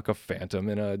Maybach, a Phantom,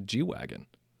 and a G-Wagon.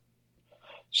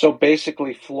 So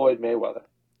basically, Floyd Mayweather.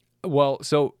 Well,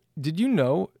 so did you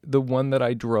know the one that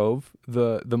I drove,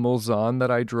 the Mulsanne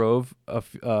that I drove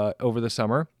over the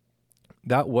summer,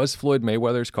 that was Floyd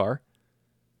Mayweather's car?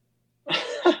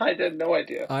 I had no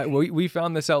idea. We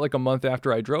found this out like a month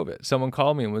after I drove it. Someone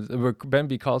called me and Ben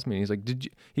B calls me and he's like,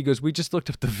 he goes, we just looked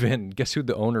up the VIN. Guess who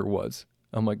the owner was?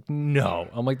 I'm like, no.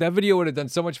 I'm like, that video would have done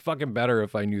so much fucking better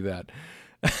if I knew that.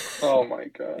 Oh my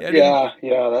God.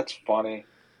 Yeah, that's funny.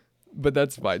 But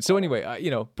that's fine. So anyway,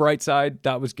 bright side,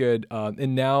 that was good.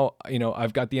 And now,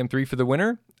 I've got the M3 for the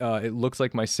winter. It looks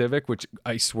like my Civic, which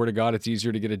I swear to God, it's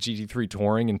easier to get a GT3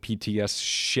 Touring in PTS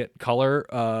shit color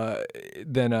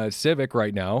than a Civic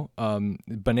right now.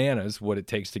 Bananas, what it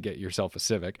takes to get yourself a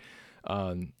Civic.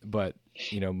 But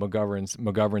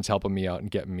McGovern's helping me out and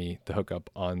getting me the hookup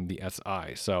on the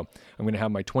SI. So I'm going to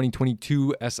have my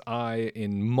 2022 SI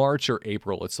in March or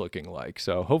April, it's looking like.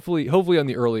 So hopefully on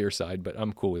the earlier side, but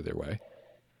I'm cool either way.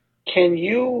 Can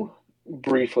you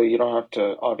briefly, you don't have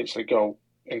to obviously go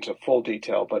into full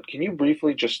detail, but can you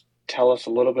briefly just tell us a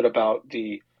little bit about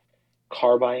the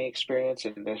car buying experience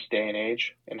in this day and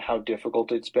age and how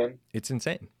difficult it's been? It's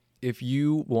insane. If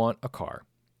you want a car,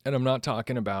 and I'm not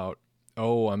talking about,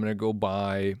 I'm going to go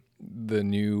buy the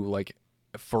new like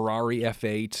Ferrari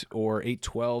F8 or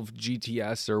 812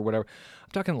 GTS or whatever.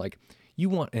 I'm talking like you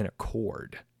want an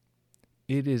Accord.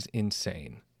 It is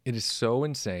insane. It is so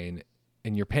insane.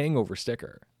 And you're paying over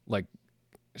sticker, like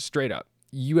straight up.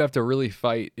 You have to really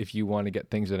fight if you want to get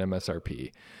things at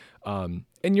MSRP.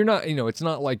 And you're not, it's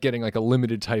not like getting like a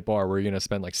limited Type R where you're going to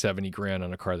spend like 70 grand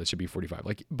on a car that should be 45.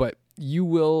 But you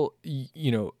will,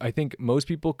 I think most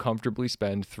people comfortably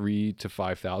spend 3,000 to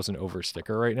 5,000 over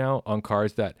sticker right now on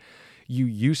cars that you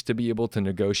used to be able to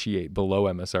negotiate below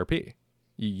MSRP.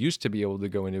 You used to be able to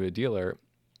go into a dealer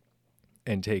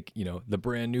and take, the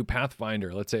brand new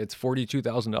Pathfinder. Let's say it's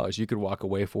 $42,000. You could walk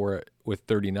away for it with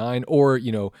 39, or,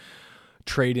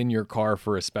 trade in your car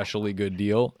for a especially good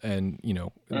deal, and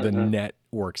the net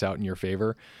works out in your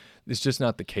favor. It's just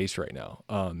not the case right now.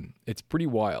 It's pretty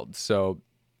wild. So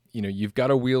you've got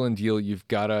to wheel and deal. You've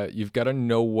got to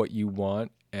know what you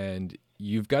want, and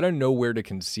you've got to know where to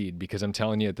concede, because I'm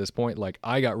telling you at this point, like,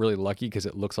 I got really lucky because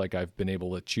it looks like I've been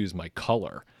able to choose my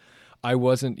color. I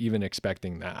wasn't even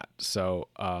expecting that. So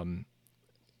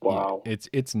wow,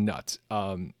 it's nuts.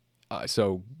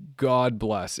 So God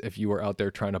bless if you are out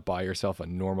there trying to buy yourself a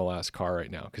normal ass car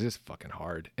right now, because it's fucking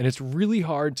hard. And it's really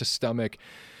hard to stomach.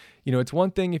 It's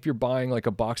one thing if you're buying like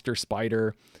a Boxster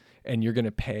Spider and you're going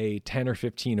to pay 10 or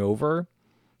 15 over,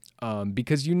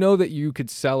 because that you could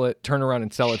turn around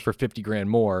and sell it for 50 grand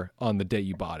more on the day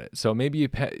you bought it. So maybe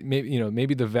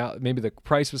maybe the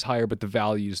price was higher, but the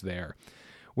value's there.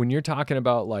 When you're talking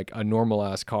about like a normal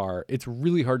ass car, it's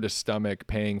really hard to stomach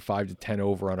paying 5 to 10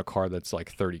 over on a car that's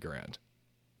like 30 grand.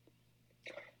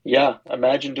 Yeah,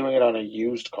 imagine doing it on a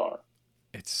used car.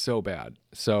 It's so bad.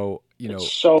 So,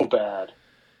 it's so bad.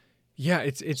 Yeah,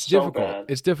 it's So difficult. bad.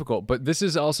 It's difficult, but this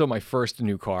is also my first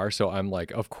new car, so I'm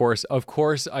like, of course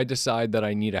I decide that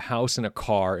I need a house and a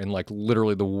car in like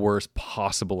literally the worst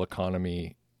possible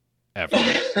economy ever.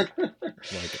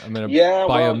 Like, I'm going to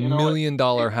buy $1 million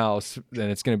house,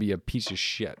 and it's going to be a piece of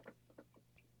shit.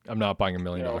 I'm not buying $1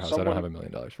 million house. I don't have $1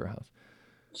 million for a house.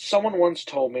 Someone once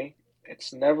told me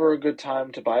it's never a good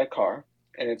time to buy a car,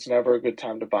 and it's never a good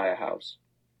time to buy a house.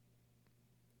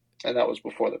 And that was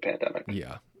before the pandemic.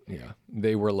 Yeah. Yeah.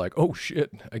 They were like, oh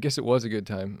shit, I guess it was a good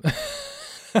time.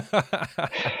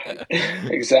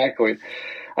 Exactly.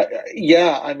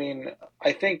 Yeah, I mean,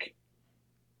 I think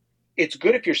it's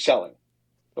good if you're selling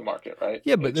the market, right?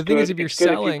 Yeah, but It's the thing is, good. if you're It's good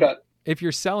if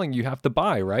you've selling, got you have to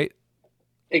buy, right?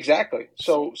 exactly.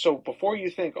 So before you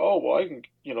think, oh, well, I can,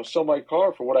 sell my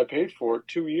car for what I paid for it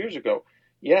 2 years ago.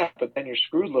 Yeah, but then you're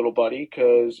screwed, little buddy,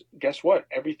 because guess what?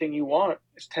 Everything you want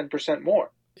is 10%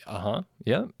 more, Uh-huh.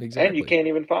 Yeah, and you exactly. can't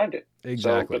even find it. So good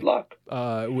Exactly. luck.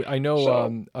 I know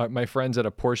So my friends at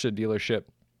a Porsche dealership.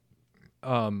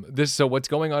 So what's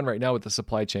going on right now with the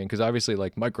supply chain? Because obviously,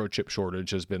 like microchip shortage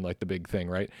has been like the big thing,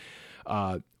 right?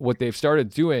 What they've started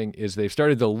doing is they've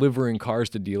started delivering cars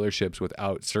to dealerships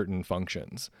without certain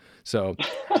functions. So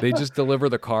they just deliver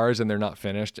the cars and they're not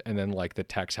finished, and then like the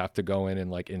techs have to go in and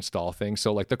like install things.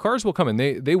 So like the cars will come and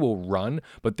they will run,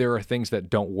 but there are things that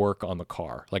don't work on the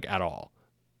car like at all.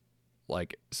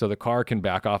 Like so the car can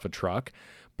back off a truck,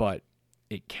 but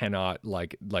it cannot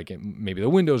maybe the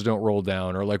windows don't roll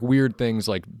down or like weird things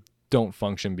like don't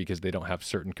function because they don't have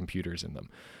certain computers in them.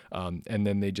 And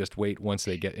then they just wait once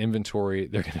they get inventory,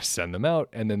 they're going to send them out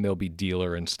and then they'll be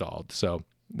dealer installed. So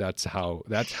that's how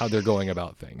they're going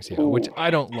about things. Yeah. Which ooh, I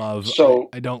don't love. so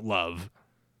I don't love.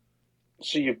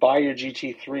 so you buy your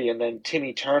GT3, and then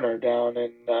Timmy Turner down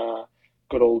in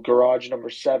good old garage number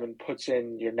 7 puts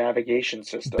in your navigation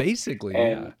system, Basically,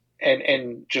 yeah.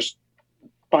 and just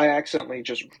by accidentally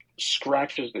just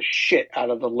scratches the shit out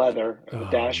of the leather of the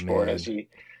Oh dashboard as man. he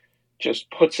just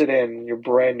puts it in your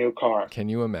brand new car. Can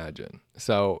you imagine?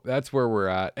 So that's where we're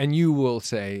at. And you will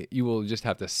just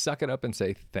have to suck it up and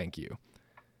say thank you.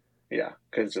 Yeah,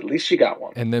 because at least you got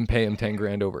one. And then pay him 10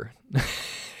 grand over.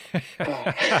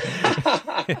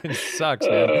 It sucks,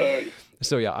 man. Uh,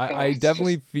 So yeah, I it's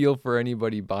definitely just feel for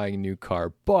anybody buying a new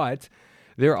car, but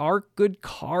there are good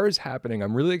cars happening.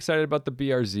 I'm really excited about the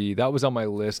BRZ. That was on my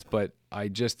list, but I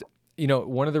just,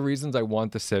 one of the reasons I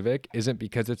want the Civic isn't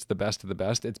because it's the best of the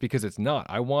best. It's because it's not.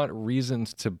 I want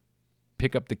reasons to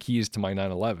pick up the keys to my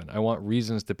 911. I want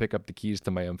reasons to pick up the keys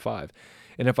to my M5.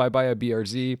 And if I buy a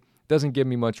BRZ, it doesn't give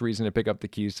me much reason to pick up the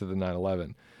keys to the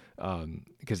 911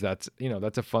 because that's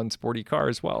a fun sporty car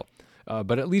as well.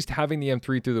 But at least having the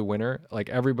M3 through the winter, like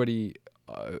everybody,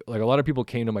 like a lot of people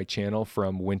came to my channel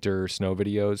from winter snow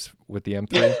videos with the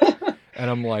M3.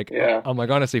 And yeah.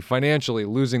 honestly, financially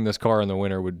losing this car in the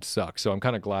winter would suck. So I'm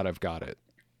kind of glad I've got it.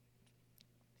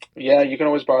 Yeah, you can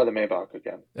always borrow the Maybach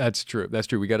again. That's true. That's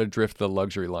true. We got to drift the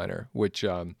luxury liner, which,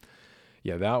 yeah,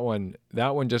 that one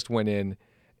just went in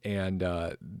and,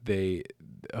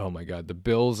 oh my God, the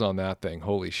bills on that thing.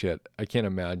 Holy shit. I can't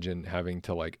imagine having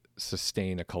to like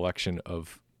sustain a collection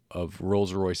of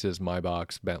Rolls Royces,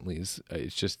 Maybachs, Bentleys.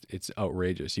 It's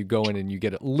outrageous. You go in and you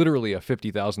get literally a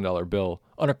 $50,000 bill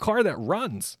on a car that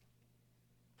runs.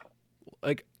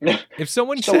 Like if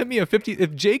someone So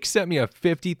if Jake sent me a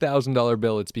 $50,000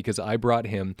 bill, it's because I brought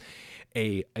him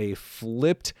a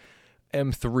flipped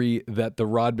M3 that the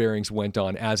rod bearings went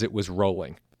on as it was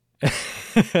rolling.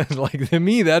 Like to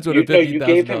me, that's what a you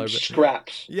gave him $50,000 bill.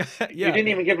 scraps. Yeah, You yeah. didn't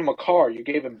even give him a car. You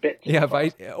gave him bits of Yeah,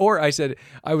 a car. I said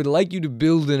I would like you to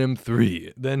build an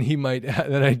M3, then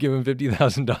then I'd give him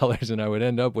 $50,000 and I would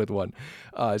end up with one.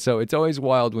 So it's always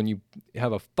wild when you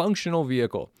have a functional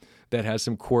vehicle that has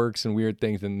some quirks and weird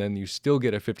things, and then you still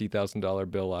get a $50,000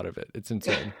 bill out of it. It's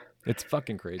insane. It's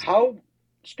fucking crazy. How,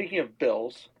 speaking of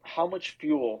bills, how much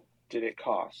fuel did it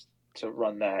cost to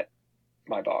run that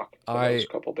Maybach for those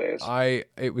couple days?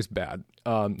 It was bad.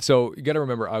 So you got to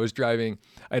remember, I had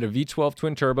a V12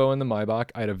 twin turbo in the Maybach.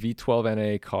 I had a V12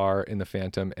 NA car in the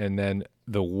Phantom. And then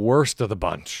the worst of the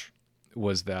bunch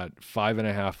was that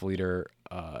 5.5 liter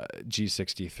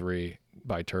G63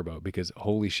 by turbo, because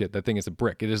holy shit, that thing is a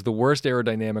brick. It is the worst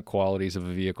aerodynamic qualities of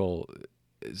a vehicle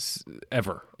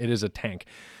ever. It is a tank.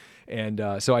 And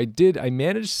so I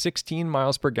managed 16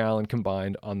 miles per gallon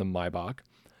combined on the Maybach.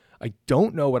 I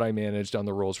don't know what I managed on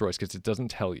the Rolls Royce because it doesn't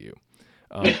tell you.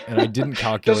 And I didn't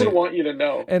calculate. Doesn't want you to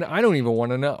know. And I don't even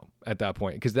want to know at that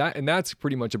point because that's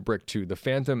pretty much a brick too. The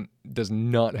Phantom does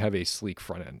not have a sleek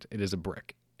front end. It is a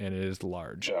brick and it is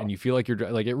large. Yeah. And you feel like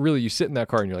you sit in that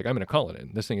car and you're like, I'm going to call it in.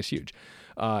 This thing is huge.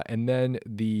 And then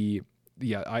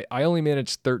I only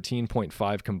managed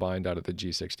 13.5 combined out of the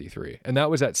G63. And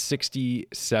that was at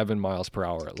 67 miles per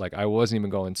hour. Like I wasn't even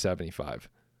going 75.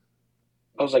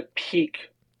 I was like peak,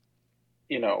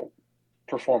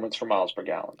 performance for miles per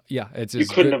gallon. Yeah, it's You as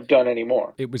couldn't good. have done any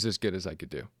more. It was as good as I could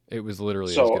do. It was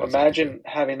literally as So good as I could do. imagine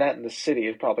having that in the city.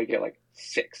 It'd probably get like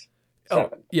 6, 7.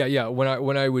 Oh, yeah.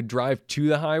 When I would drive to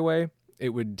the highway, it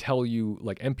would tell you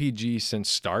like MPG since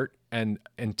start And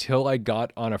until I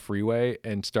got on a freeway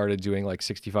and started doing like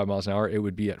 65 miles an hour, it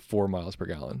would be at 4 miles per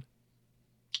gallon.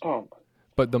 Oh,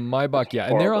 But the Maybach, that's yeah,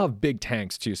 and they're all horrible. have big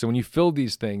tanks too. So when you fill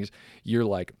these things, you're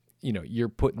like, you're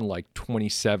putting like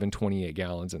 27, 28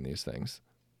 gallons in these things.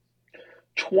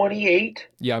 28?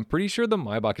 Yeah, I'm pretty sure the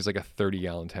Maybach is like a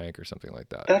 30-gallon tank or something like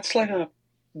that. That's like a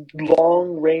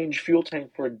long range fuel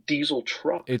tank for a diesel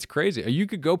truck. It's crazy. You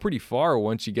could go pretty far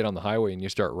once you get on the highway and you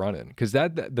start running, because the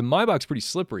Maybach's pretty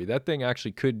slippery. That thing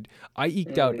actually could. I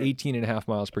eked out Mm. 18 and a half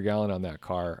miles per gallon on that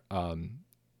car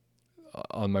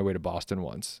on my way to Boston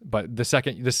once. But the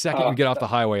second you get off the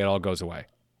highway, it all goes away.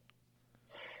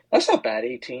 That's not bad,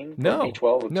 18 for a No,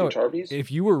 V12 with two no. turbies. If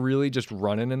you were really just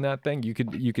running in that thing, you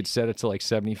could set it to like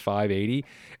 75, 80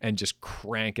 and just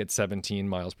crank at 17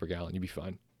 miles per gallon. You'd be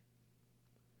fine.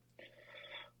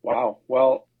 Wow.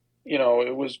 Well,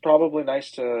 it was probably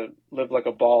nice to live like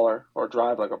a baller or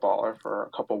drive like a baller for a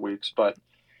couple weeks, but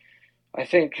I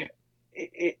think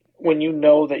when you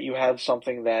know that you have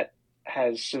something that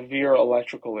has severe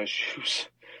electrical issues,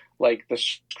 like the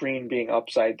screen being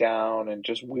upside down and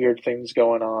just weird things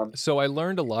going on, So I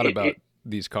learned a lot it, about it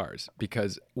these cars,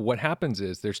 because what happens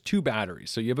is there's two batteries.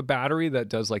 So you have a battery that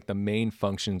does like the main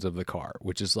functions of the car,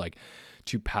 which is like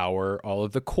to power all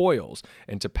of the coils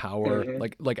and to power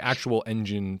mhm. like actual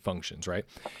engine functions, right?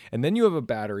 And then you have a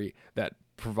battery that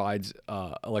provides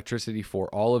electricity for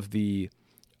all of the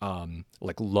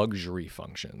like luxury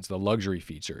functions, the luxury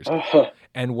features. Ugh.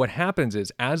 And what happens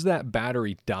is, as that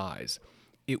battery dies,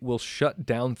 it will shut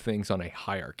down things on a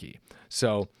hierarchy.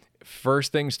 So,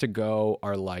 first things to go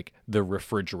are like the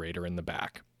refrigerator in the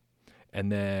back,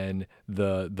 and then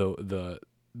the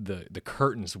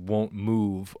curtains won't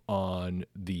move on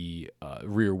the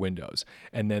rear windows,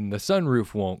 and then the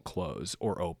sunroof won't close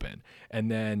or open. And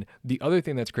then the other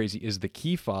thing that's crazy is the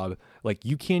key fob. Like,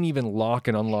 you can't even lock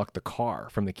and unlock the car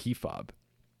from the key fob.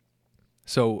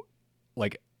 So,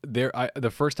 like,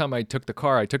 the first time I took the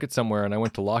car, I took it somewhere and I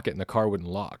went to lock it and the car wouldn't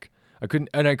lock. I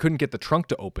couldn't get the trunk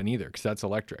to open either, because that's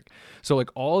electric. So like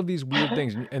all of these weird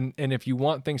things, and if you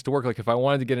want things to work, like if I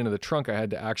wanted to get into the trunk, I had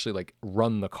to actually like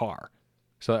run the car.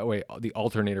 So that way the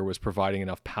alternator was providing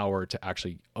enough power to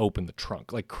actually open the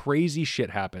trunk. Like, crazy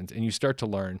shit happens, and you start to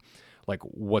learn like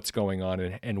what's going on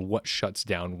and what shuts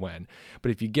down when. But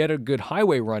if you get a good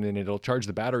highway run in, it'll charge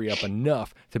the battery up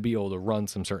enough to be able to run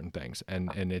some certain things.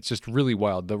 And it's just really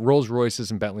wild. The Rolls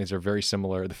Royces and Bentleys are very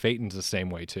similar. The Phaeton's the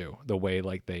same way too. The way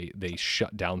like they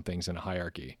shut down things in a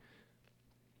hierarchy.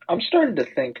 I'm starting to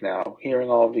think now, hearing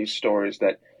all of these stories,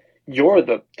 that you're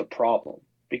the problem.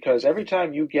 Because every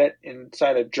time you get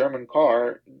inside a German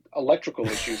car, electrical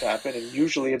issues happen, and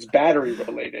usually it's battery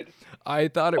related. I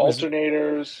thought it was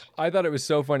Alternators. I thought it was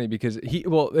so funny because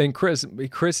and Chris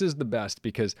is the best,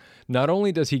 because not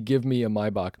only does he give me a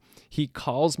Maybach, he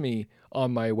calls me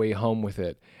on my way home with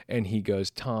it, and he goes,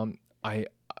 "Tom, I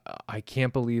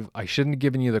can't believe I shouldn't have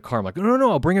given you the car." I'm like, "No, no, no,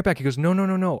 I'll bring it back." He goes, "No, no,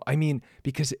 no, no. I mean,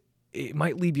 because it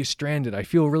might leave you stranded. I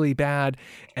feel really bad.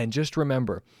 And just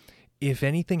remember, if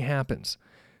anything happens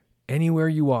anywhere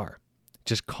you are,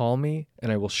 just call me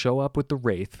and I will show up with the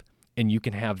Wraith, and you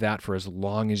can have that for as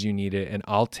long as you need it, and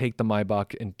I'll take the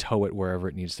Maybach and tow it wherever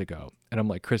it needs to go." And I'm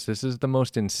like, "Chris, this is the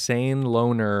most insane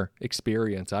loaner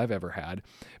experience I've ever had."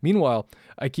 Meanwhile,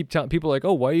 I keep telling people like,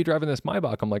 "Oh, why are you driving this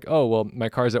Maybach?" I'm like, "Oh, well, my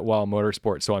car's at Wow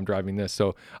Motorsport, so I'm driving this."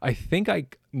 So I think I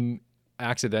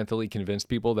accidentally convinced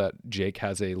people that Jake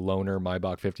has a loaner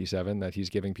Maybach 57 that he's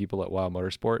giving people at Wow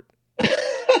Motorsport.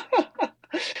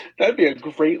 That'd be a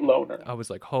great loaner. I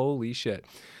was like, holy shit.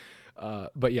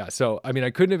 But yeah, so I mean, I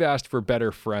couldn't have asked for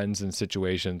better friends and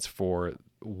situations for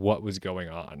what was going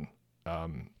on.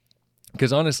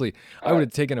 Because honestly, I would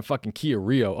have taken a fucking Kia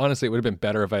Rio. Honestly, it would have been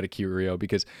better if I had a Kia Rio,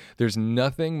 because there's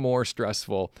nothing more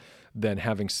stressful than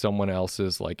having someone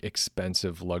else's like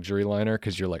expensive luxury liner,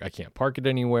 because you're like, I can't park it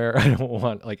anywhere. I don't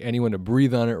want like anyone to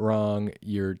breathe on it wrong.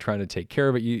 You're trying to take care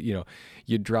of it.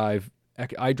 You drive.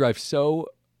 I drive so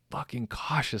fucking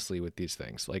cautiously with these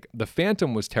things. Like, the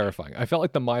Phantom was terrifying. I felt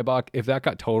like the Maybach, if that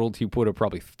got totaled, he would have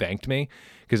probably thanked me,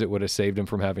 because it would have saved him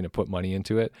from having to put money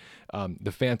into it.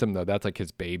 The Phantom, though, that's like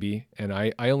his baby, and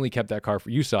I only kept that car for,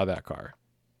 you saw that car.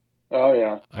 Oh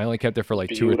yeah, I only kept it for like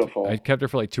beautiful. I kept it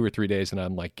for like 2 or 3 days, and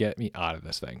I'm like, get me out of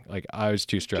this thing. Like, I was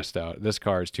too stressed out. This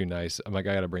car is too nice. I'm like,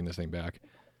 I got to bring this thing back.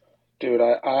 Dude,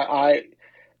 I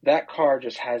that car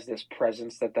just has this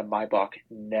presence that the Maybach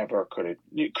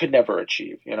could never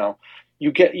achieve.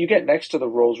 You get next to the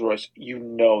Rolls Royce, you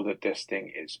know that this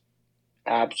thing is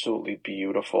absolutely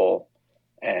beautiful,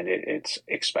 and it's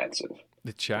expensive. The I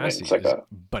mean, chassis it's like is a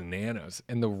bananas,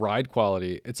 and the ride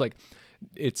quality. It's like,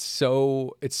 it's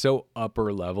so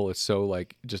upper level. It's so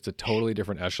like just a totally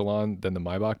different echelon than the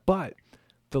Maybach, but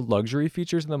the luxury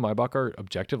features in the Maybach are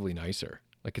objectively nicer.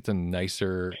 Like it's a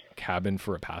nicer cabin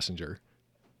for a passenger.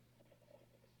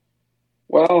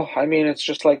 Well, I mean, it's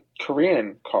just like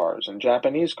Korean cars and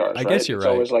Japanese I cars, right? guess you're It's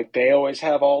right. always like they always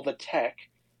have all the tech,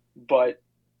 but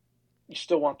you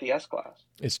still want the S class.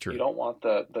 It's You true. don't want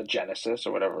the Genesis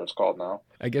or whatever it's called now.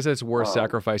 I guess it's worth Um,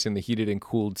 sacrificing the heated and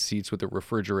cooled seats with a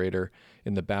refrigerator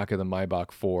in the back of the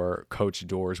Maybach for coach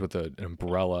doors with an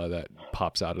umbrella that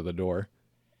pops out of the door.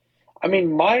 I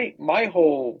mean, my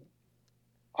whole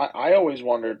I always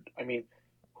wondered. I mean,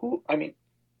 who? I mean,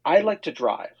 I like to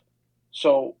drive,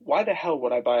 so why the hell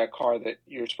would I buy a car that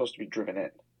you're supposed to be driven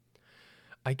in?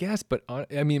 I guess, but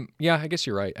I mean, yeah, I guess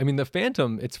you're right. I mean, the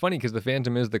Phantom, it's funny because the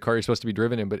Phantom is the car you're supposed to be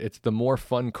driven in, but it's the more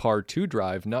fun car to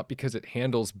drive, not because it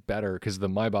handles better, because the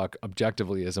Maybach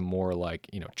objectively is a more like,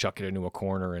 chuck it into a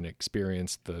corner and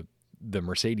experience the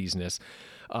Mercedes-ness.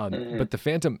 Hmm. But the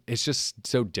Phantom, it's just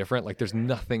so different. Like, there's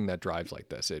nothing that drives like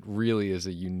this. It really is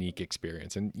a unique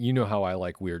experience. And you know how I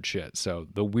like weird shit. So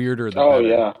the weirder, the Oh better.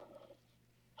 yeah,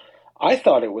 I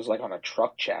thought it was like on a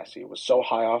truck chassis. It was so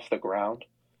high off the ground.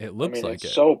 It I looks mean, like it's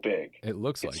it. so big. It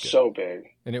looks It's like it. so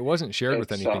big. And it wasn't shared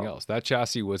with It's anything else. That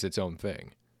chassis was its own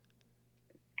thing.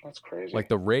 that's crazy. Like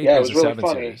the Wraith Yeah, it is was a really 7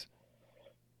 funny. Series.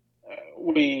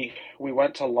 We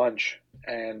went to lunch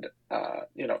and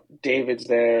David's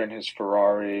there in his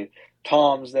Ferrari,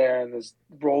 Tom's there in this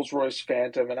Rolls Royce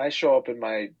Phantom, and I show up in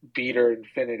my beater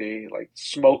Infinity, like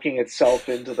smoking itself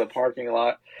into the parking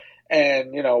lot.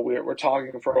 And we're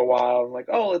talking for a while. I'm like,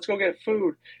 oh, let's go get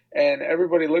food, and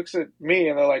everybody looks at me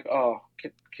and they're like, oh,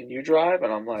 can you drive?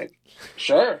 And I'm like,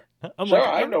 sure, I'm sure, like,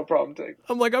 I have no problem taking.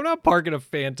 I'm not parking a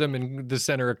Phantom in the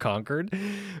center of Concord.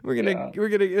 Yeah,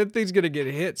 That thing's gonna get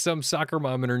hit. Some soccer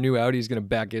mom in her new Audi is gonna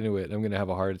back into it. And I'm gonna have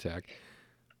a heart attack.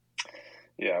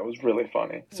 yeah, it was really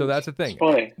funny. So that's the It's thing.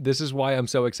 funny. This is why I'm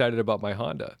so excited about my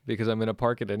Honda because I'm gonna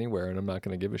park it anywhere and I'm not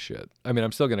gonna give a shit. I mean,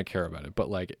 I'm still gonna care about it, but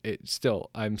like,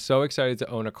 I'm so excited to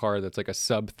own a car that's like a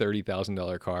sub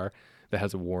 $30,000 car that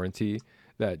has a warranty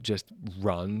that just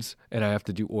runs, and I have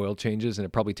to do oil changes, and it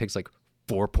probably takes like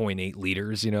 4.8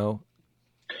 liters.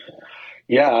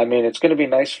 Yeah, I mean, it's going to be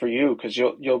nice for you because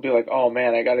you'll be like, oh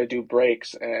man, I got to do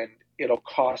brakes, and it'll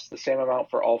cost the same amount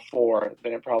for all four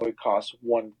than it probably costs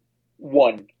one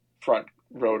front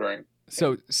rotoring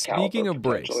So speaking caliper of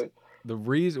brakes, potentially.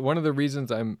 one of the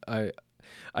reasons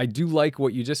I do like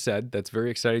what you just said. That's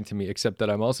very exciting to me, except that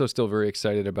I'm also still very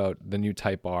excited about the new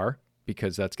Type R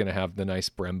because that's going to have the nice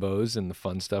Brembos and the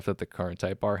fun stuff that the current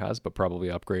Type R has, but probably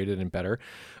upgraded and better.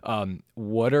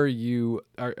 What are you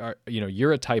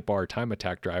you're a Type R time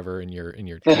attack driver in your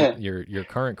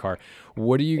current car.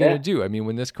 What are you going to Yeah. do? I mean,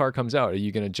 when this car comes out, are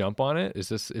you going to jump on it? Is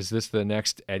this the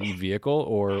next Eddie vehicle,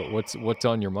 or what's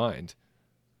on your mind?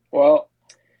 Well,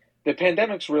 the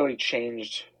pandemic's really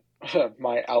changed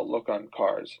my outlook on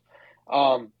cars.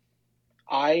 Um,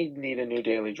 I need a new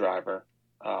daily driver.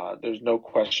 There's no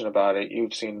question about it.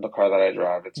 You've seen the car that I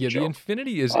drive. It's a Yeah, the joke.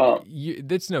 Infinity is Um,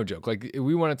 that's no joke. Like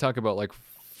we want to talk about like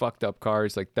fucked up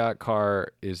cars, like that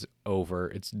car is over.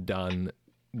 It's done.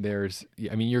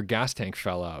 I mean, your gas tank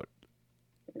fell out.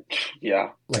 yeah,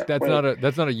 Like yeah. Well,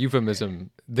 that's not a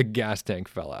euphemism. The gas tank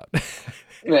fell out.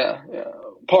 yeah, yeah.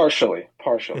 Partially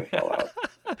fell out.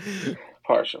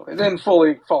 Partially. It didn't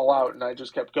fully fall out, and I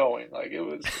just kept going. Like it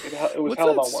was What's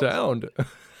held that on one side. sound?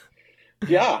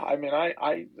 Yeah, I mean,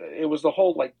 it was the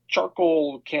whole like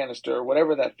charcoal canister,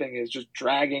 whatever that thing is, just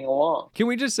dragging along. Can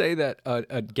we just say that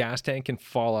a gas tank can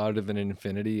fall out of an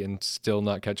Infinity and still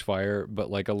not catch fire,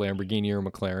 but like a Lamborghini or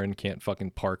McLaren can't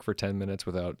fucking park for 10 minutes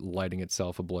without lighting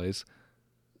itself ablaze?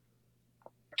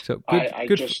 So I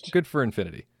just, good for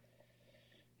Infinity.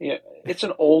 yeah, it's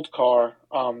an old car.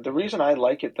 The reason I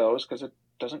like it though is because it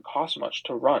doesn't cost much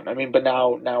to run. I mean, but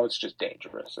now it's just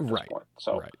dangerous at this Right. point.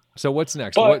 So, Right. So what's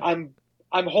next? but What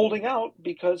I'm holding out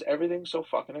because everything's so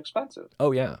fucking expensive.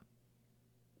 Oh yeah.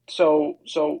 So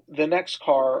the next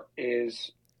car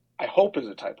is, I hope, is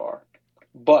a Type R,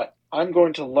 but I'm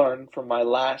going to learn from my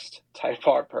last Type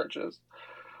R purchase.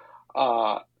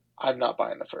 Uh, I'm not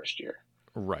buying the first year.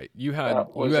 Right. You had That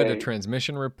you was had the a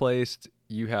transmission replaced,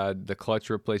 you had the clutch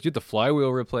replaced, you had the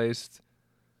flywheel replaced.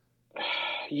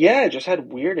 Yeah, it just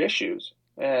had weird issues.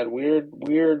 It had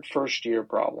weird first year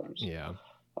problems. Yeah.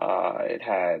 It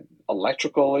had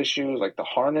electrical issues, like the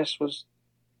harness was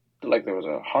like there was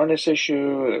a harness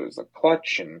issue. There was a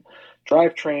clutch and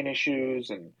drivetrain issues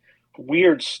and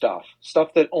weird stuff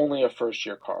that only a first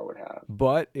year car would have.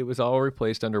 But it was all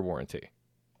replaced under warranty.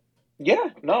 Yeah,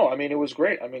 no, I mean it was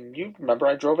great. I mean, you remember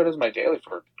I drove it as my daily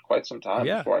for quite some time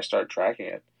Yeah. before I started tracking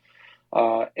it.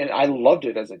 And I loved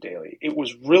it as a daily. It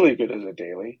was really good as a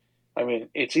daily. I mean,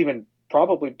 it's even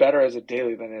probably better as a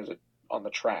daily than as a, on the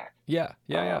track. Yeah,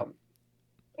 yeah, yeah. Um,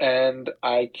 and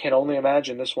I can only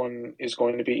imagine this one is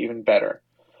going to be even better.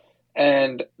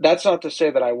 And that's not to say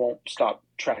that I won't stop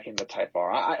tracking the Type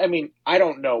R. I mean, I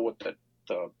don't know what the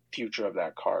future of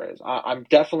that car is. I'm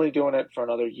definitely doing it for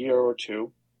another year or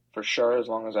two, for sure, as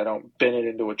long as I don't bin it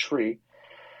into a tree.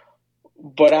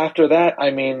 But after that,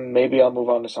 I mean, maybe I'll move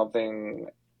on to something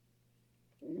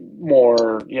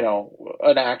more,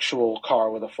 an actual car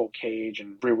with a full cage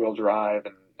and rear wheel drive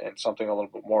and something a little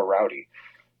bit more rowdy.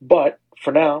 But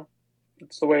for now,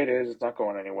 it's the way it is. It's not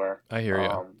going anywhere. I hear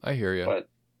you. I hear you. But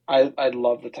I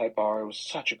love the Type R. It was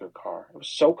such a good car. It was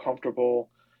so comfortable.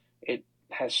 It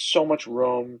has so much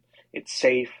room. It's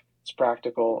safe. It's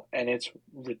practical, and it's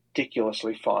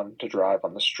ridiculously fun to drive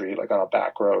on the street, like on a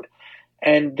back road.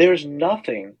 And there's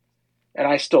nothing, and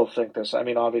I still think this. I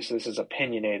mean, obviously this is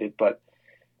opinionated, but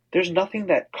there's nothing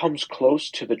that comes close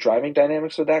to the driving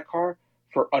dynamics of that car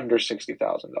for under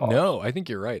 $60,000. No, I think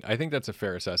you're right. I think that's a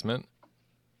fair assessment.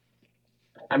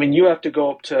 I mean, you have to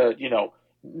go up to,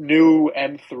 new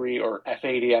M3 or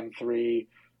F80 M3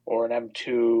 or an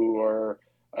M2 or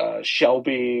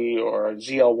Shelby or a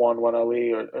ZL1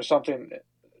 1LE or something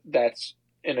that's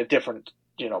in a different,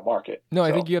 market. No, I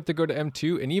So, think you have to go to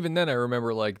M2, and even then, I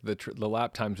remember like the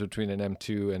lap times between an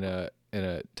M2 and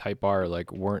a Type R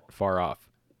like weren't far off,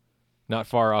 not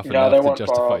far off no, enough they to weren't far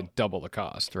justify off. double the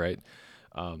cost, right?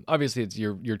 Obviously, it's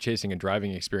you're chasing a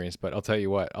driving experience, but I'll tell you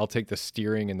what, I'll take the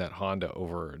steering in that Honda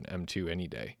over an M2 any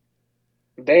day.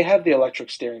 They have the electric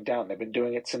steering down. They've been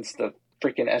doing it since the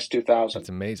freaking That's S2000.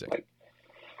 amazing. Like,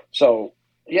 so,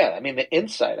 yeah, I mean, the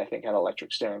Insight, I think, had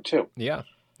electric steering too. Yeah,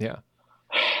 yeah.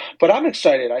 But I'm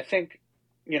excited. I think,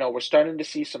 we're starting to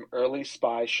see some early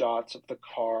spy shots of the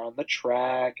car on the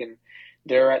track, and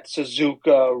they're at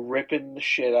Suzuka ripping the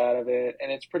shit out of it,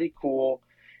 and it's pretty cool.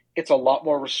 It's a lot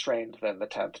more restrained than the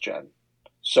 10th gen.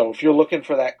 So if you're looking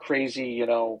for that crazy,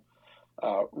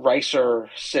 Ricer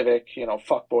Civic,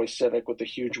 fuckboy Civic with the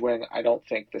huge wing, I don't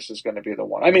think this is going to be the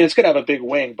one. I mean, it's going to have a big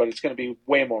wing, but it's going to be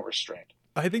way more restrained.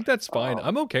 I think that's fine. Um,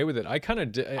 I'm okay with it. I kind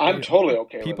of I'm totally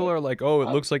okay with people it. are like, "Oh, it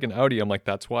Um, looks like an Audi." I'm like,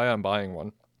 "That's why I'm buying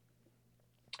one."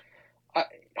 I,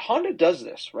 Honda does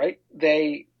this, right?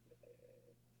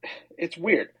 It's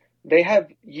weird. They have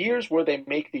years where they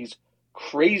make these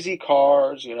crazy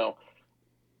cars,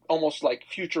 almost like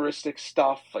futuristic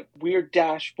stuff, like weird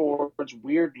dashboards,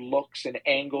 weird looks and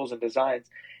angles and designs.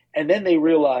 And then they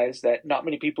realize that not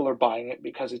many people are buying it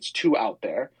because it's too out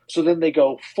there. So then they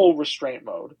go full restraint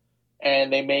mode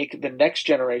and they make the next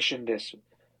generation this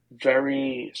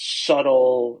very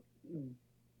subtle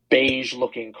beige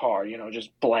looking car, just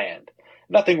bland.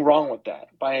 Nothing wrong with that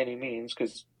by any means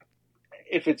because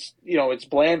if it's, it's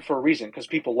bland for a reason because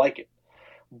people like it,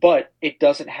 but it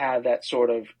doesn't have that sort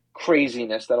of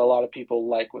craziness that a lot of people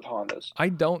like with Hondas. I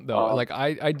don't though. Um, Like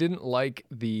I didn't like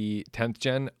the 10th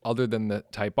gen other than the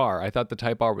Type R. I thought the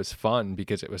Type R was fun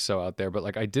because it was so out there, but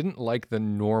like I didn't like the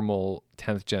normal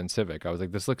 10th gen Civic. I was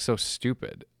like, this looks so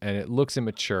stupid and it looks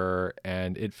immature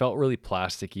and it felt really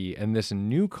plasticky. And this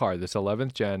new car, this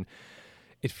 11th gen,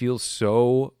 it feels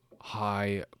so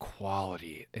high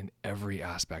quality in every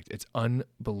aspect. It's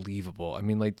unbelievable. I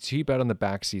mean, like cheap out on the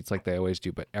back seats like they always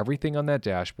do, but everything on that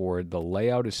dashboard, the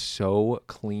layout is so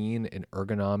clean and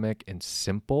ergonomic and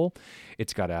simple.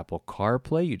 It's got Apple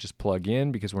CarPlay. You just plug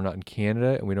in because we're not in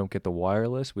Canada and we don't get the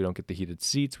wireless. We don't get the heated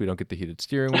seats. We don't get the heated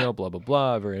steering wheel, blah, blah,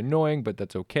 blah. Very annoying, but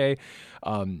that's okay.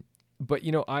 But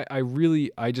I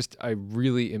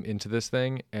really am into this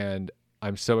thing and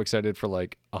I'm so excited for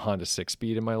like a Honda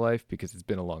 6-speed in my life because it's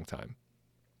been a long time.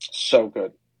 so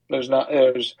good. There's not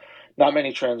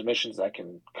many transmissions that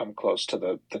can come close to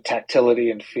the tactility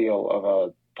and feel of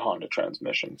a Honda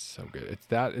transmission. It's so good.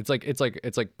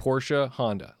 It's like Porsche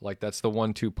Honda. Like that's the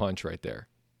 1-2 punch right there.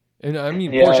 And I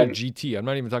mean Yeah, Porsche and GT. I'm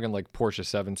not even talking like Porsche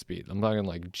 7-speed. I'm talking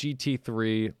like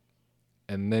GT3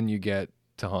 and then you get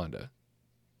to Honda.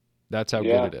 That's how good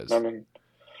yeah, it I is. mean,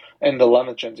 and the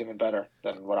 11th gen's even better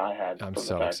than what I had I'm from the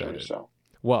so factory. excited. So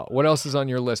Well, what else is on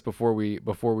your list before we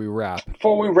wrap?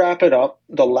 before we wrap it up,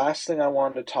 the last thing I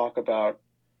wanted to talk about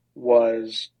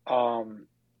was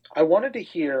I wanted to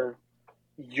hear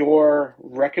your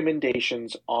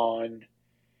recommendations on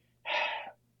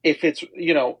if it's,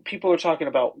 people are talking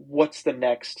about what's the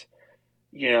next,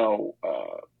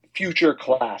 future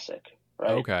classic,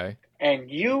 right? Okay. And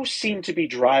you seem to be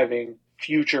driving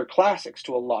future classics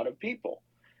to a lot of people.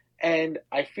 And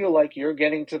I feel like you're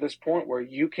getting to this point where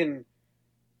you can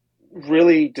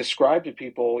really describe to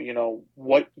people,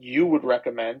 what you would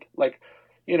recommend. Like,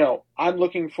 I'm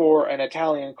looking for an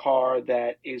Italian car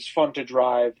that is fun to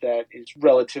drive, that is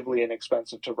relatively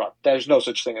inexpensive to run. There's no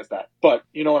such thing as that. But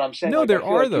you know what I'm saying? No, Like, I there feel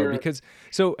are like though, you're. because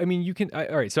so I mean,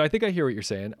 all right. So I think I hear what you're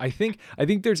saying. I think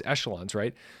there's echelons,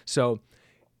 right? So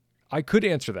I could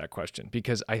answer that question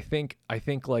because I think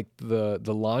like the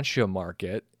Lancia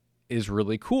market is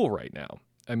really cool right now.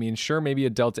 I mean, sure, maybe a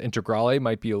Delta Integrale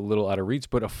might be a little out of reach,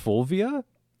 but a Fulvia,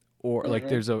 or like Hmm.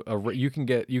 there's you can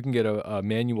get a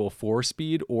manual 4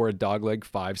 speed or a dogleg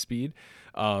 5 speed.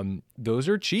 Those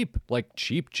are cheap, like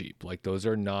cheap. Like those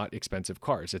are not expensive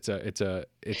cars. It's a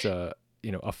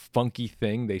a funky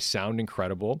thing. They sound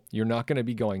incredible. You're not going to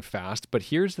be going fast, but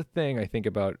here's the thing I think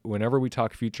about whenever we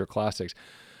talk future classics.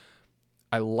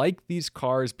 I like these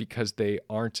cars because they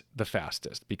aren't the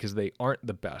fastest, because they aren't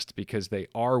the best, because they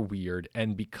are weird,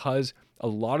 and because a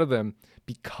lot of them,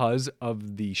 because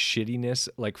of the shittiness.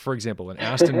 Like for example, an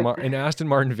Aston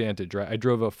Martin Vantage. Right, I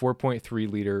drove a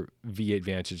 4.3 liter V8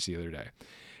 Vantage the other day.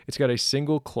 It's got a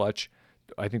single clutch.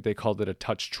 I think they called it a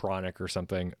Touchtronic or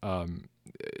something.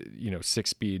 6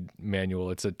 speed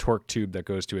manual. It's a torque tube that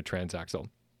goes to a transaxle,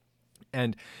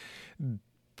 and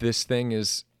this thing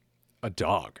is a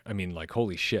dog. I mean, like,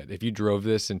 holy shit. If you drove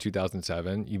this in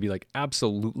 2007, you'd be like,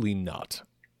 absolutely not.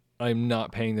 I'm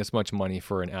not paying this much money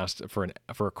for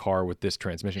for a car with this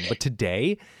transmission. But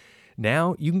today,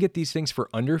 now you can get these things for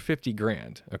under 50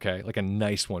 grand, okay? Like a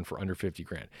nice one for under 50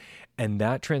 grand. And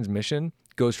that transmission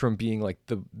goes from being like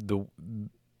the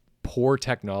poor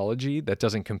technology that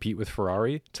doesn't compete with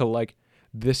Ferrari to like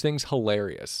this thing's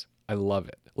hilarious. I love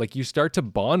it. Like you start to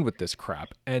bond with this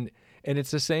crap, and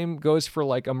it's the same goes for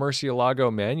like a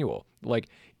Murcielago manual. Like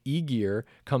E-Gear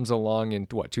comes along in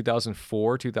what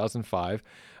 2004, 2005.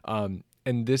 And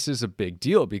this is a big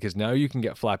deal because now you can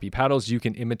get flappy paddles. You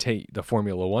can imitate the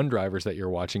Formula One drivers that you're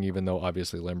watching, even though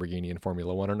obviously Lamborghini and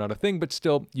Formula One are not a thing, but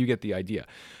still you get the idea.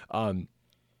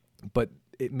 But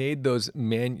it made those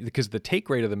because the take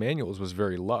rate of the manuals was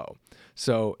very low.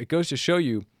 So it goes to show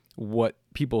you what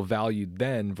people valued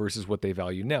then versus what they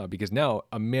value now, because now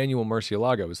a manual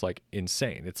Murcielago is like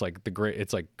insane. It's like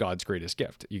God's greatest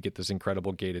gift. You get this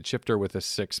incredible gated shifter with a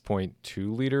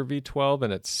 6.2 liter V12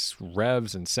 and it's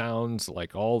revs and sounds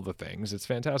like all the things. It's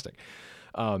fantastic.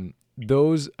 I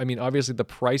mean, obviously the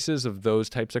prices of those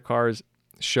types of cars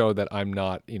show that I'm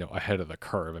not, ahead of the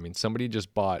curve. I mean, somebody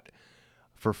just bought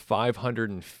for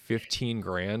 515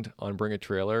 grand on Bring a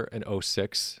Trailer an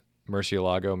 '06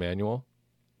 Murcielago manual.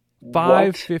 What?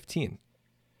 515.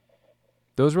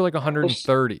 Those were like I was,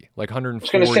 130, like I was going to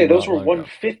 140 say those not were long ago.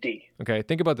 150. Okay,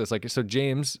 think about this. Like, so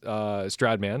James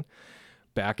Stradman,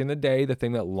 back in the day, the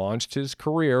thing that launched his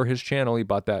career, his channel, he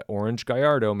bought that orange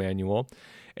Gallardo manual,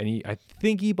 and I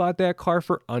think he bought that car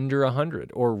for under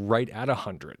 100 or right at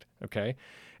 100. Okay,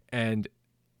 and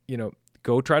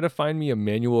go try to find me a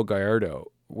manual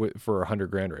Gallardo for 100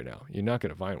 grand right now. You're not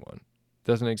going to find one. It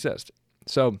doesn't exist.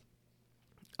 So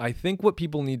I think what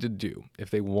people need to do if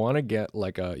they want to get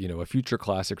like a future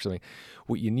classic or something,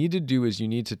 what you need to do is you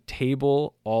need to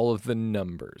table all of the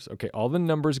numbers. Okay, all the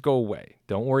numbers go away.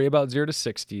 Don't worry about 0 to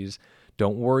 60s.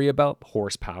 Don't worry about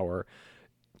horsepower.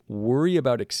 Worry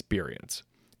about experience.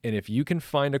 And if you can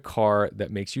find a car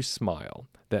that makes you smile,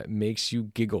 that makes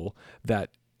you giggle, that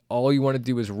all you want to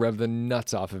do is rev the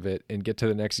nuts off of it and get to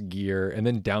the next gear and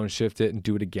then downshift it and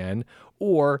do it again,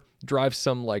 or drive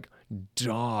some like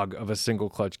dog of a single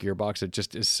clutch gearbox that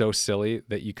just is so silly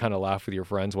that you kind of laugh with your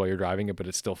friends while you're driving it, but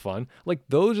it's still fun. Like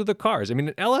those are the cars. I mean,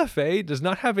 an LFA does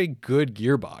not have a good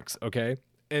gearbox, okay?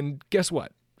 And guess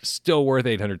what? Still worth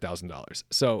 $800,000.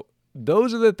 So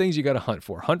those are the things you got to hunt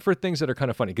for. Hunt for things that are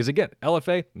kind of funny. Because again,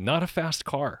 LFA, not a fast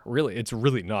car. Really, it's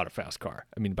really not a fast car.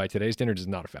 I mean, by today's standards, it's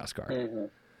not a fast car. Hmm.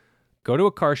 Go to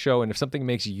a car show, and if something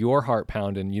makes your heart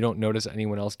pound and you don't notice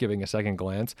anyone else giving a second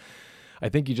glance, I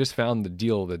think you just found the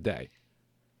deal of the day.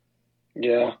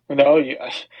 Yeah, no,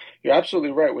 you're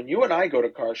absolutely right. When you and I go to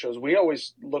car shows, we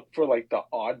always look for like the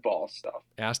oddball stuff.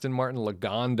 Aston Martin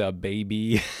Lagonda,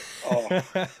 baby. Oh,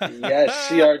 yes,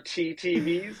 CRT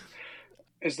TVs.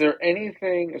 Is there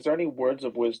any words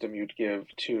of wisdom you'd give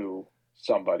to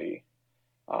somebody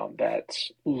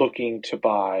that's looking to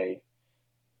buy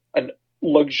an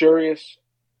luxurious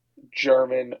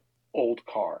German old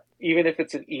car, even if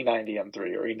it's an E90 M3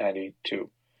 or E92?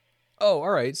 Oh,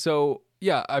 all right. So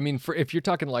yeah, I mean, for if you're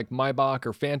talking like Maybach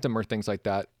or Phantom or things like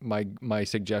that, my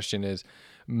suggestion is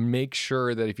make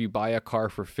sure that if you buy a car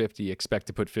for 50, expect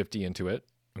to put 50 into it.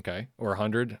 Okay, or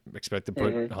 100, expect to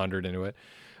put Hmm. 100 into it.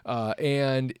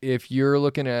 And if you're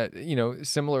looking at,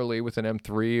 similarly with an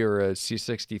M3 or a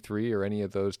C63 or any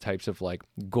of those types of like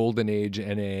golden age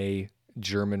NA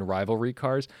German rivalry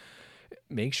cars,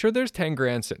 make sure there's 10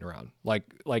 grand sitting around. Like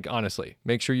honestly,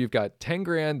 make sure you've got 10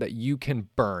 grand that you can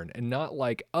burn, and not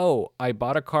like, oh, I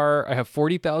bought a car, I have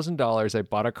 $40,000, I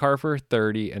bought a car for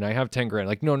 30 and I have 10 grand.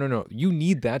 Like, no. You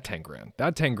need that 10 grand.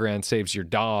 That 10 grand saves your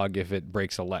dog if it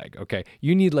breaks a leg. Okay.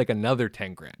 You need like another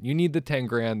 10 grand. You need the 10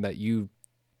 grand that you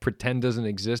pretend doesn't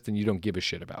exist and you don't give a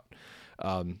shit about.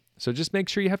 So just make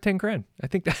sure you have 10 grand. I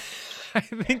think that's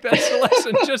the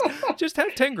lesson. Just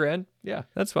have 10 grand. Yeah,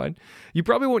 that's fine. You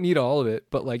probably won't need all of it,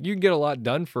 but like you can get a lot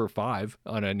done for 5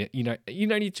 on an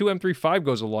E92 M3. 5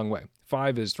 goes a long way.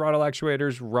 5 is throttle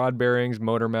actuators, rod bearings,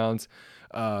 motor mounts,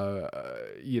 a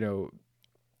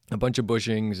bunch of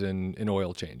bushings and an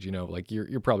oil change, like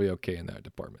you're probably okay in that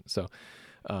department. So,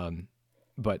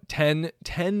 but 10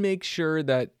 make sure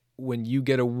that when you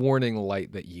get a warning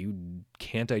light that you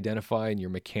can't identify and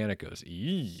your mechanic goes,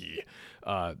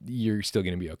 you're still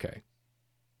going to be okay.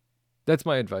 That's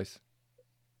my advice.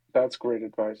 That's great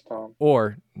advice, Tom.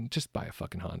 Or just buy a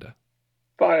fucking Honda.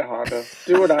 Buy a Honda.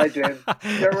 Do what I did.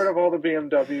 Get rid of all the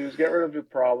BMWs. Get rid of the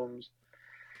problems.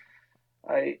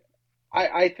 I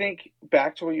think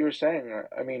back to what you were saying.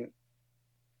 I mean,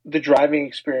 the driving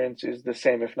experience is the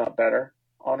same, if not better,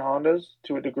 on Hondas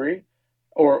to a degree.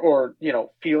 Or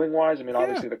feeling wise, I mean,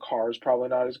 obviously the car is probably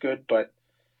not as good, but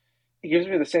it gives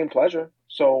me the same pleasure.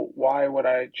 So why would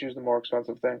I choose the more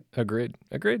expensive thing? Agreed.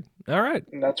 All right.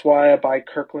 And that's why I buy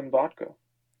Kirkland vodka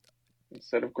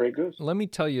instead of Grey Goose. Let me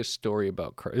tell you a story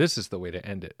about this is the way to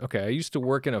end it. Okay. I used to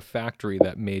work in a factory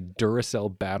that made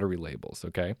Duracell battery labels.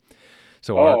 Okay.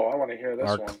 So I want to hear this.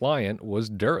 Our client was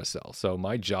Duracell. So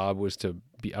my job was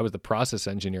I was the process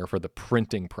engineer for the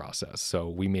printing process. So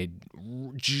we made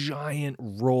giant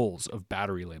rolls of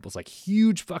battery labels, like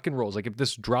huge fucking rolls. Like if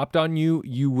this dropped on you,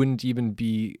 you wouldn't even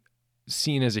be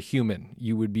seen as a human.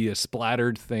 You would be a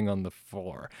splattered thing on the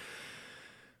floor.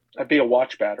 I'd be a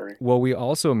watch battery. Well, we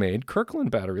also made Kirkland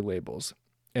battery labels.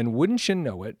 And wouldn't you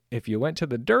know it, if you went to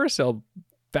the Duracell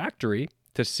factory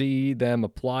to see them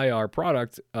apply our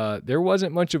product, there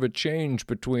wasn't much of a change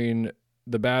between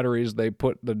the batteries they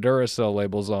put the Duracell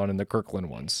labels on and the Kirkland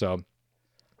ones. So,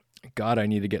 God, I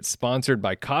need to get sponsored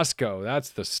by Costco. That's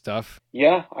the stuff.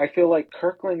 Yeah, I feel like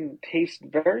Kirkland tastes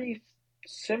very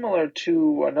similar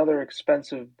to another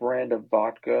expensive brand of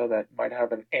vodka that might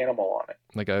have an animal on it.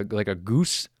 Like a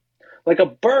goose? Like a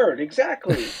bird,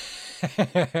 exactly.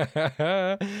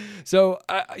 So,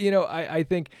 I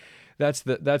think that's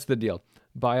the deal.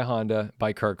 Buy a Honda,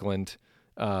 buy Kirkland.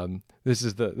 This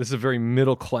is a very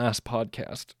middle class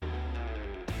podcast.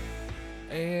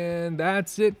 And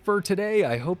that's it for today.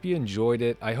 I hope you enjoyed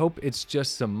it. I hope it's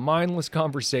just some mindless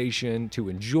conversation to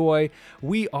enjoy.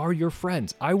 We are your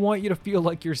friends. I want you to feel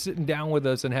like you're sitting down with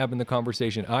us and having the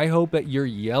conversation. I hope that you're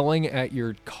yelling at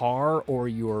your car or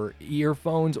your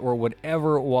earphones or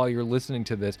whatever while you're listening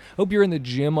to this. Hope you're in the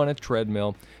gym on a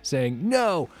treadmill saying,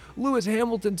 no, Lewis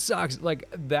Hamilton sucks.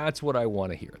 Like, that's what I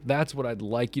want to hear. That's what I'd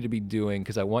like you to be doing,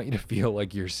 because I want you to feel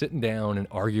like you're sitting down and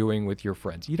arguing with your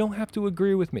friends. You don't have to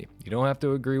agree with me. You don't have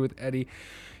to agree with Eddie.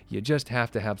 You just have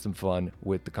to have some fun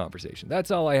with the conversation. That's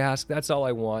all I ask. That's all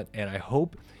I want. And I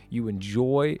hope you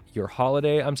enjoy your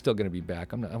holiday. I'm still going to be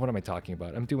back. What am I talking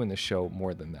about? I'm doing this show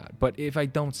more than that. But if I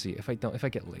don't see, if I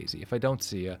get lazy, if I don't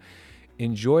see you,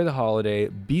 enjoy the holiday.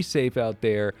 Be safe out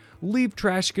there. Leave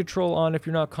trash control on if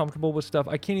you're not comfortable with stuff.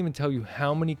 I can't even tell you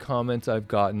how many comments I've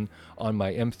gotten on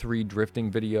my M3 drifting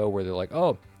video where they're like,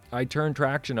 oh, I turned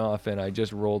traction off and I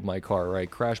just rolled my car, or I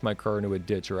crashed my car into a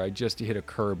ditch, or I just hit a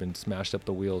curb and smashed up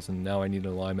the wheels and now I need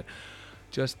an alignment.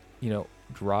 Just,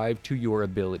 drive to your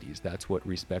abilities. That's what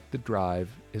Respect the Drive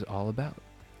is all about.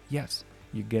 Yes,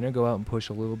 you're going to go out and push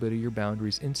a little bit of your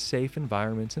boundaries in safe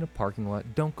environments, in a parking lot.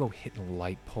 Don't go hitting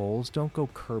light poles. Don't go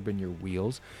curbing your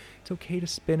wheels. It's okay to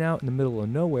spin out in the middle of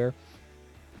nowhere.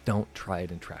 Don't try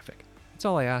it in traffic. That's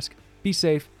all I ask. Be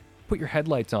safe. Put your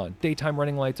headlights on. Daytime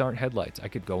running lights aren't headlights. I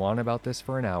could go on about this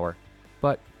for an hour,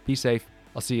 but be safe.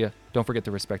 I'll see you. Don't forget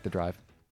to respect the drive.